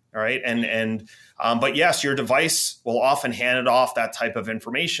marketing, all right? But yes, your device will often hand it off that type of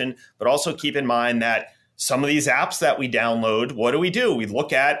information, but also keep in mind that some of these apps that we download, what do? We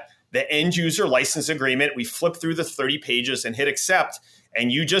look at the end user license agreement, we flip through the 30 pages and hit accept,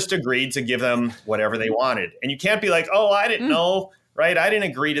 and you just agreed to give them whatever they wanted. And you can't be like, oh, I didn't know, right? I didn't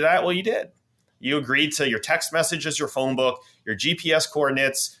agree to that. Well, you did. You agreed to your text messages, your phone book, your GPS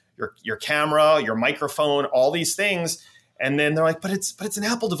coordinates, your camera, your microphone, all these things. And then they're like, but it's an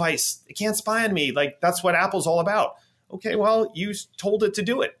Apple device. It can't spy on me. Like, that's what Apple's all about. Okay, well, you told it to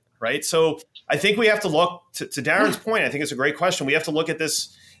do it, right? So I think we have to look, to Darren's point, I think it's a great question. We have to look at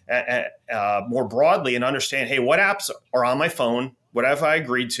this more broadly and understand, hey, what apps are on my phone? What have I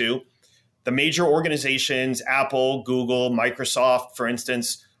agreed to? The major organizations, Apple, Google, Microsoft, for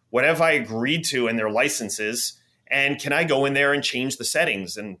instance, what have I agreed to in their licenses? And can I go in there and change the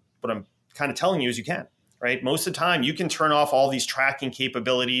settings? And what I'm kind of telling you is you can, right? Most of the time, you can turn off all these tracking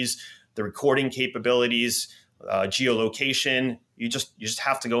capabilities, the recording capabilities, geolocation. You just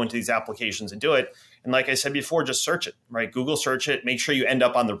have to go into these applications and do it. And like I said before, just search it, right? Google search it. Make sure you end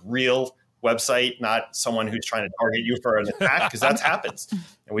up on the real website, not someone who's trying to target you for an attack, because that happens.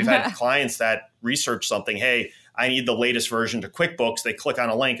 And we've had clients that research something. Hey, I need the latest version to QuickBooks. They click on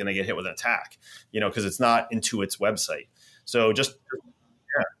a link and they get hit with an attack, you know, because it's not Intuit's website. So just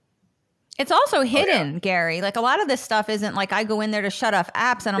It's also hidden, Gary. Like a lot of this stuff isn't like I go in there to shut off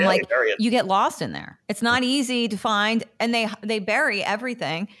apps and I'm like, you get lost in there. It's not easy to find, and they bury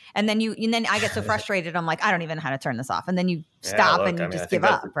everything. And then then I get so frustrated. I'm like, I don't even know how to turn this off. And then you stop and you just give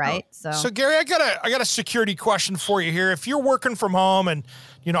up, right? So Gary, I got a security question for you here. If you're working from home, and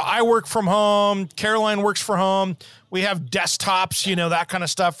you know I work from home, Caroline works from home, we have desktops, you know, that kind of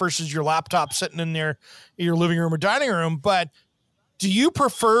stuff versus your laptop sitting in there in your living room or dining room, but do you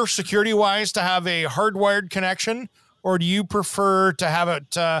prefer, security-wise, to have a hardwired connection, or do you prefer to have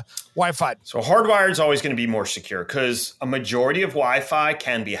it Wi-Fi? So hardwired is always going to be more secure because a majority of Wi-Fi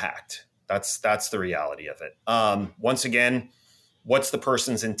can be hacked. That's the reality of it. Once again, what's the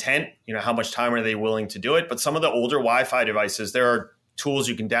person's intent? You know, how much time are they willing to do it? But some of the older Wi-Fi devices, there are tools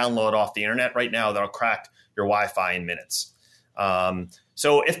you can download off the internet right now that'll crack your Wi-Fi in minutes.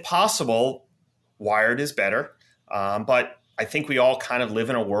 So if possible, wired is better, but I think we all kind of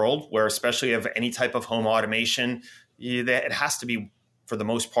live in a world where, especially of any type of home automation, it has to be, for the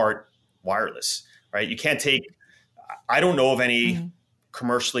most part, wireless, right? You can't take, I don't know of any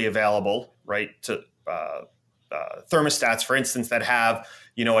commercially available, right, to thermostats, for instance, that have,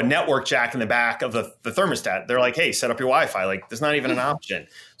 you know, a network jack in the back of the thermostat. They're like, hey, set up your Wi-Fi. Like, there's not even an option.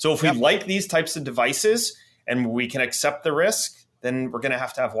 So if we like these types of devices and we can accept the risk, then we're going to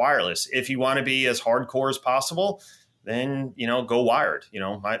have wireless. If you want to be as hardcore as possible, then, you know, go wired. You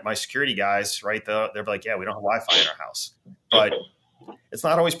know, my security guys, right, they're like, yeah, we don't have Wi-Fi in our house. But it's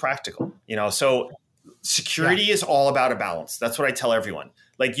not always practical, you know. So security is all about a balance. That's what I tell everyone.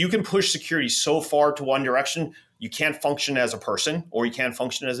 Like, you can push security so far to one direction, you can't function as a person or you can't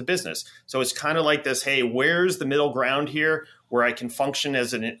function as a business. So it's kind of like this, hey, where's the middle ground here where I can function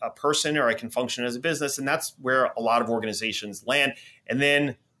as a person or I can function as a business? And that's where a lot of organizations land. And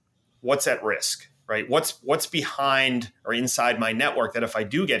then what's at risk, right? What's behind or inside my network that if I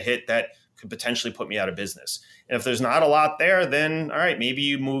do get hit, that could potentially put me out of business. And if there's not a lot there, then all right, maybe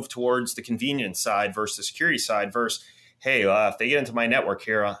you move towards the convenience side versus the security side versus, hey, if they get into my network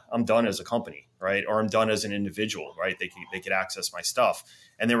here, I'm done as a company, right? Or I'm done as an individual, right? They could access my stuff.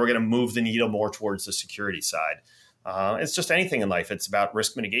 And then we're going to move the needle more towards the security side. It's just anything in life. It's about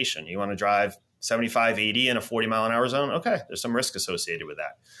risk mitigation. You want to drive 75, 80 in a 40 mile an hour zone. Okay, there's some risk associated with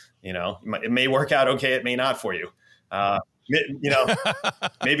that. You know, it may work out okay. It may not for you. You know,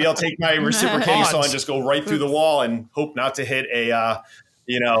 maybe I'll take my reciprocating saw and just go right through the wall and hope not to hit a,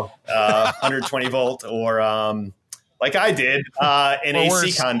 120 volt or, like I did, an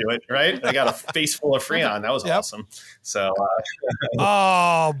AC conduit, right? I got a face full of Freon. That was awesome. So,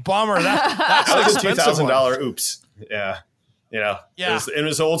 oh, bummer. That's that was a $2,000 oops. Yeah. You know, it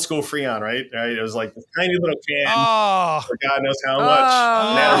was old school Freon, right? It was like this tiny little can for God knows how much.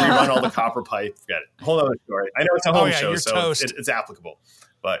 And I had to rerun all the copper pipe. Forget it. Whole other story. I know it's a home show, so it's applicable.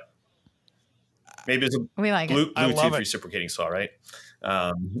 But maybe it's a Bluetooth reciprocating saw, right?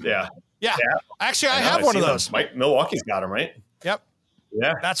 Yeah. Actually, I have one of those. Milwaukee's got them, right? Yep.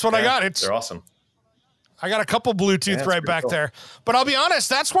 Yeah. That's what I got. They're awesome. I got a couple Bluetooth right back there. But I'll be honest,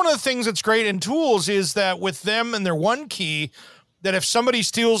 that's one of the things that's great in tools is that with them and their one key, that if somebody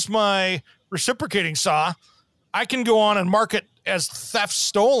steals my reciprocating saw, I can go on and mark it as theft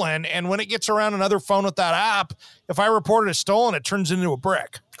stolen. And when it gets around another phone with that app, if I report it as stolen, it turns into a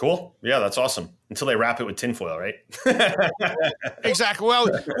brick. Cool. Yeah, that's awesome. Until they wrap it with tinfoil, right? Exactly.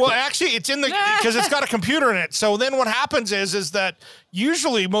 Well, actually, it's because it's got a computer in it. So then what happens is that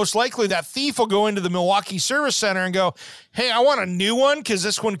usually, most likely, that thief will go into the Milwaukee Service Center and go, hey, I want a new one because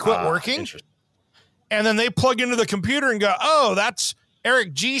this one quit working. And then they plug into the computer and go, oh, that's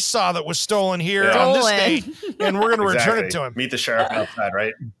Eric G. saw that was stolen here on this date. And we're going to return it to him. Meet the sheriff outside,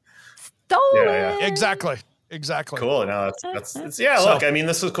 right? Stolen. Yeah. Exactly. Cool. No, that's look, I mean,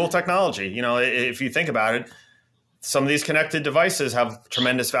 this is cool technology. You know, if you think about it, some of these connected devices have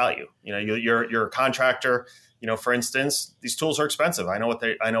tremendous value. You know, you're a contractor, you know, for instance, these tools are expensive. I know what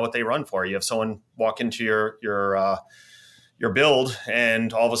they run for. You have someone walk into your build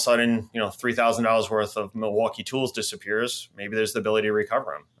and all of a sudden, you know, $3,000 worth of Milwaukee tools disappears. Maybe there's the ability to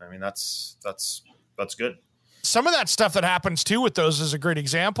recover them. I mean, that's good. Some of that stuff that happens too with those is a great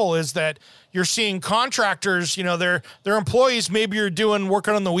example is that you're seeing contractors, you know, their employees, maybe you're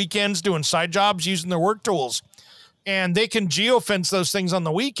working on the weekends, doing side jobs, using their work tools, and they can geofence those things on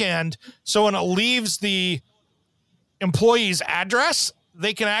the weekend. So when it leaves the employee's address,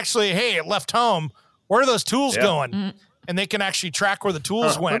 they can actually, hey, it left home. Where are those tools going? Mm-hmm. And they can actually track where the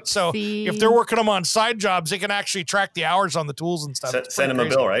tools went. So if they're working them on side jobs, they can actually track the hours on the tools and stuff. Send them a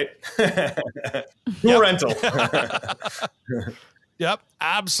bill, right? Tool rental. Yep,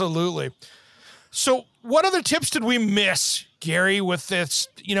 absolutely. So what other tips did we miss, Gary, with this,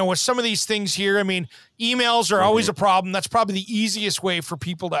 you know, with some of these things here? I mean, emails are always a problem. That's probably the easiest way for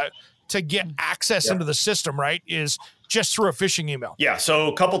people to get access into the system, right, is just through a phishing email. Yeah,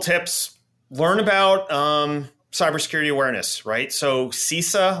 so a couple tips. Learn about cybersecurity awareness, right? So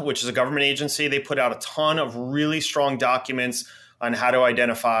CISA, which is a government agency, they put out a ton of really strong documents on how to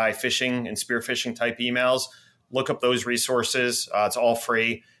identify phishing and spear phishing type emails. Look up those resources. It's all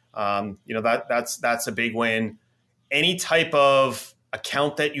free. You know, that's a big win. Any type of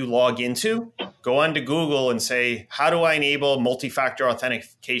account that you log into, go onto Google and say, how do I enable multi-factor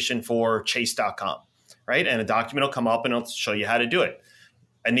authentication for chase.com, right? And a document will come up and it'll show you how to do it.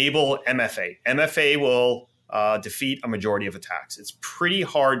 Enable MFA. MFA will defeat a majority of attacks. It's pretty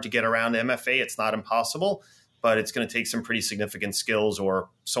hard to get around MFA. It's not impossible, but it's going to take some pretty significant skills or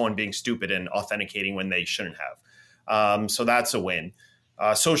someone being stupid and authenticating when they shouldn't have. So that's a win.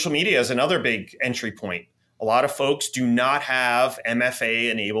 Social media is another big entry point. A lot of folks do not have MFA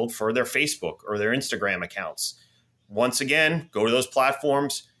enabled for their Facebook or their Instagram accounts. Once again, go to those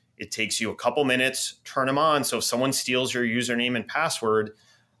platforms. It takes you a couple minutes, turn them on. So if someone steals your username and password,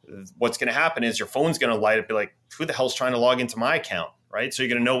 what's going to happen is your phone's going to light up, be like, who the hell's trying to log into my account, right? So you're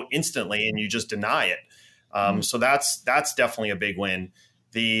going to know instantly, and you just deny it. So that's definitely a big win.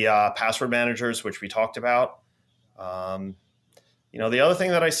 The password managers, which we talked about. The other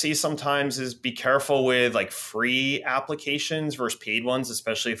thing that I see sometimes is be careful with like free applications versus paid ones,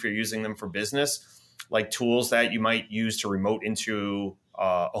 especially if you're using them for business, like tools that you might use to remote into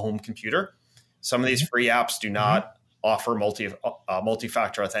a home computer. Some of these free apps do not offer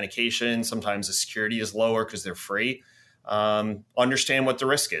multi-factor authentication. Sometimes the security is lower because they're free. Understand what the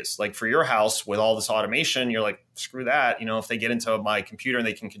risk is. Like for your house with all this automation, you're like, screw that. If they get into my computer and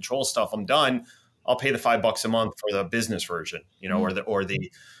they can control stuff, I'm done. I'll pay the $5 a month for the business version, or the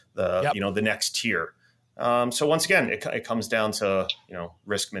the next tier. So once again, it comes down to,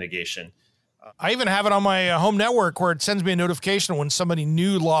 risk mitigation. I even have it on my home network where it sends me a notification when somebody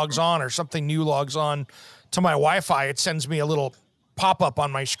new logs on or something new logs on to my Wi-Fi. It sends me a little pop-up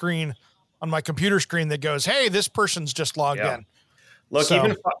on my screen, on my computer screen, that goes, hey, this person's just logged in. Look,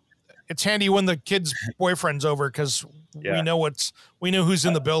 so it's handy when the kid's boyfriend's over, because we know who's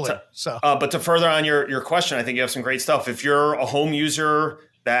in the building. But to further on your question, I think you have some great stuff. If you're a home user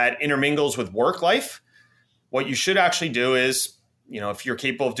that intermingles with work life, what you should actually do is, if you're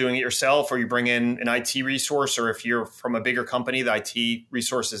capable of doing it yourself, or you bring in an IT resource, or if you're from a bigger company, the IT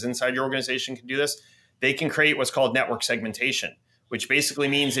resources inside your organization can do this. They can create what's called network segmentation, which basically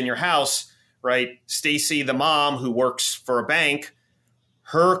means in your house, right, Stacy, the mom who works for a bank,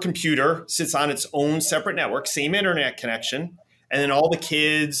 her computer sits on its own separate network, same internet connection. And then all the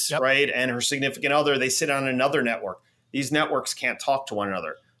kids, right, and her significant other, they sit on another network. These networks can't talk to one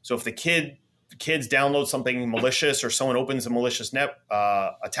another. So if the kids download something malicious, or someone opens a malicious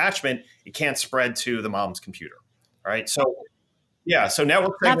attachment, it can't spread to the mom's computer, right? So, so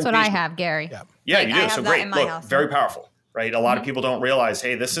network segmentation. That's what I have, Gary. Yeah, you do. So great. Look, very powerful, right? A lot of people don't realize,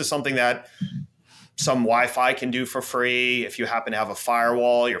 hey, this is something that some Wi-Fi can do for free. If you happen to have a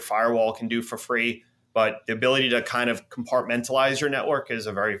firewall, your firewall can do for free. But the ability to kind of compartmentalize your network is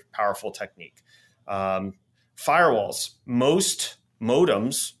a very powerful technique. Firewalls, most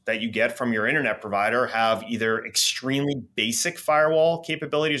modems that you get from your internet provider have either extremely basic firewall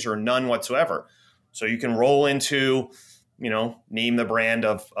capabilities or none whatsoever. So you can roll into, name the brand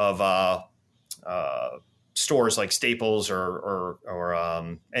of stores like Staples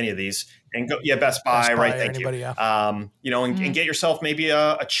or any of these, and go, Best Buy, right? Thank you. And get yourself maybe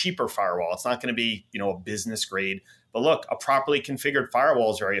a cheaper firewall. It's not going to be, a business grade, but look, a properly configured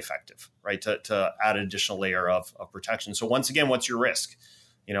firewall is very effective, right? To add an additional layer of protection. So once again, what's your risk?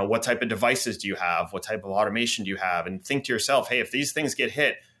 What type of devices do you have? What type of automation do you have? And think to yourself, hey, if these things get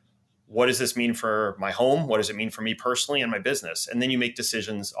hit, what does this mean for my home? What does it mean for me personally and my business? And then you make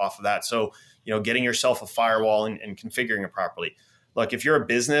decisions off of that. So, getting yourself a firewall and configuring it properly. Look, if you're a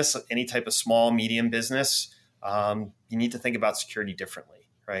business, any type of small, medium business, you need to think about security differently,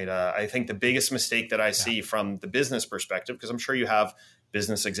 right? I think the biggest mistake that I see from the business perspective, because I'm sure you have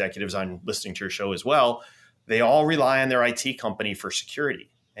business executives on listening to your show as well, they all rely on their IT company for security.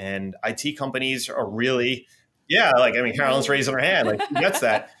 And IT companies are really, Carolyn's raising her hand, like, who gets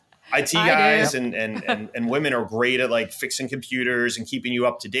that? IT guys and women are great at like fixing computers and keeping you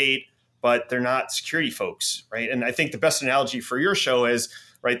up to date, but they're not security folks, right? And I think the best analogy for your show is,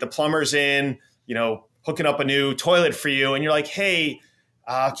 right, the plumber's in, hooking up a new toilet for you, and you're like, hey,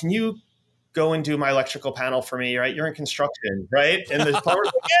 can you go and do my electrical panel for me, right? You're in construction, right? And the plumber's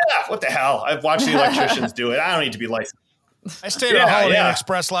like, yeah, what the hell? I've watched the electricians do it. I don't need to be licensed. I stayed at Holiday Inn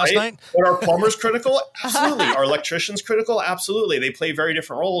Express last night. Are our plumbers critical? Absolutely. Are electricians critical? Absolutely. They play very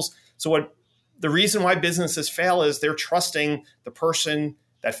different roles. So the reason why businesses fail is they're trusting the person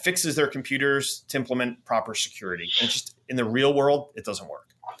that fixes their computers to implement proper security. And just in the real world, it doesn't work.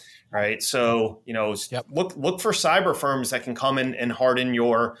 Right. So, look for cyber firms that can come in and harden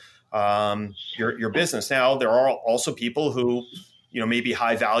your business. Now, there are also people who, may be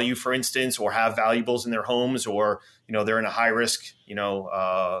high value, for instance, or have valuables in their homes, or, they're in a high risk,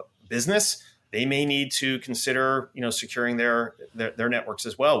 business. They may need to consider, securing their networks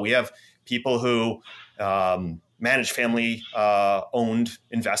as well. We have people who manage family owned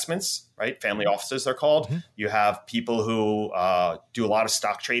investments, right? Family offices, they're called. Mm-hmm. You have people who do a lot of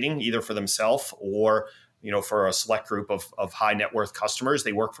stock trading, either for themselves or, for a select group of high net worth customers.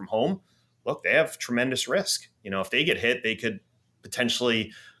 They work from home. Look, they have tremendous risk. If they get hit, they could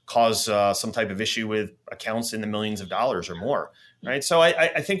potentially cause some type of issue with accounts in the millions of dollars or more, right? So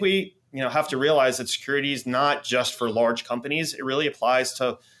I think we have to realize that security is not just for large companies. It really applies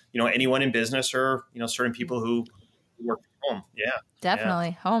to anyone in business or certain people who work. home. Yeah.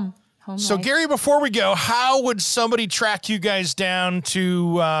 Definitely. Home. So, life. Gary, before we go, how would somebody track you guys down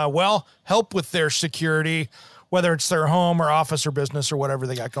to, help with their security, whether it's their home or office or business or whatever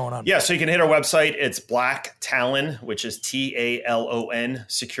they got going on? Yeah, so you can hit our website. It's Black Talon, which is TALON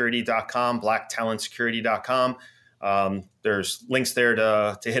security.com, blacktalonsecurity.com. There's links there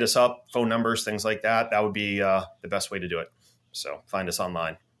to hit us up, phone numbers, things like that. That would be the best way to do it. So find us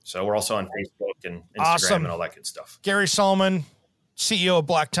online. So we're also on Facebook and Instagram and all that good stuff. Gary Solomon, CEO of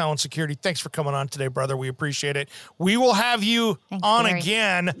Black Talon Security. Thanks for coming on today, brother. We appreciate it. We will have you on Gary.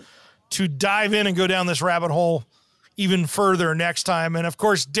 again to dive in and go down this rabbit hole even further next time. And of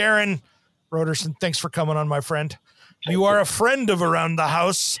course, Darren Roderson, thanks for coming on, my friend. You are a friend of Around the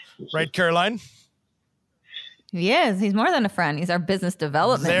House, right, Caroline? He is. He's more than a friend. He's our business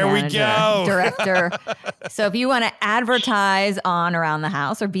development director. So if you want to advertise on Around the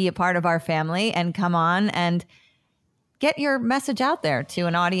House or be a part of our family and come on and get your message out there to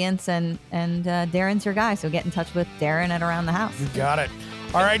an audience, and Darren's your guy. So get in touch with Darren at Around the House. You got it.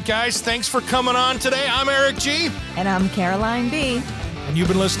 All right, guys, thanks for coming on today. I'm Eric G. And I'm Caroline B. And you've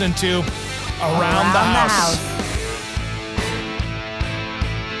been listening to Around the House.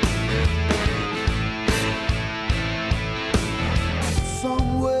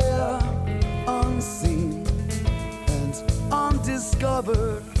 Somewhere unseen and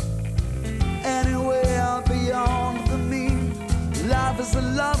undiscovered, anywhere beyond the mean. Life is a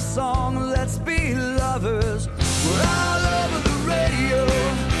love song, let's be lovers. We're all over the radio.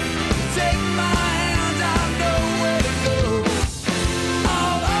 Take my hand, I know where to go.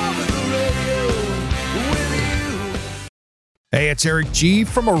 All over the radio with you. Hey, it's Eric G.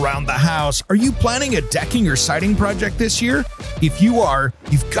 from Around the House. Are you planning a decking or siding project this year? If you are,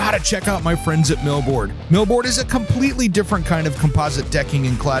 you've got to check out my friends at Millboard. Millboard is a completely different kind of composite decking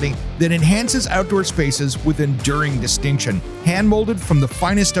and cladding that enhances outdoor spaces with enduring distinction. Hand-molded from the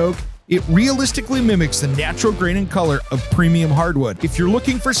finest oak, it realistically mimics the natural grain and color of premium hardwood. If you're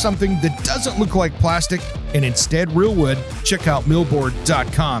looking for something that doesn't look like plastic and instead real wood, check out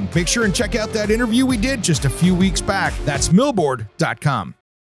millboard.com. Make sure and check out that interview we did just a few weeks back. That's millboard.com.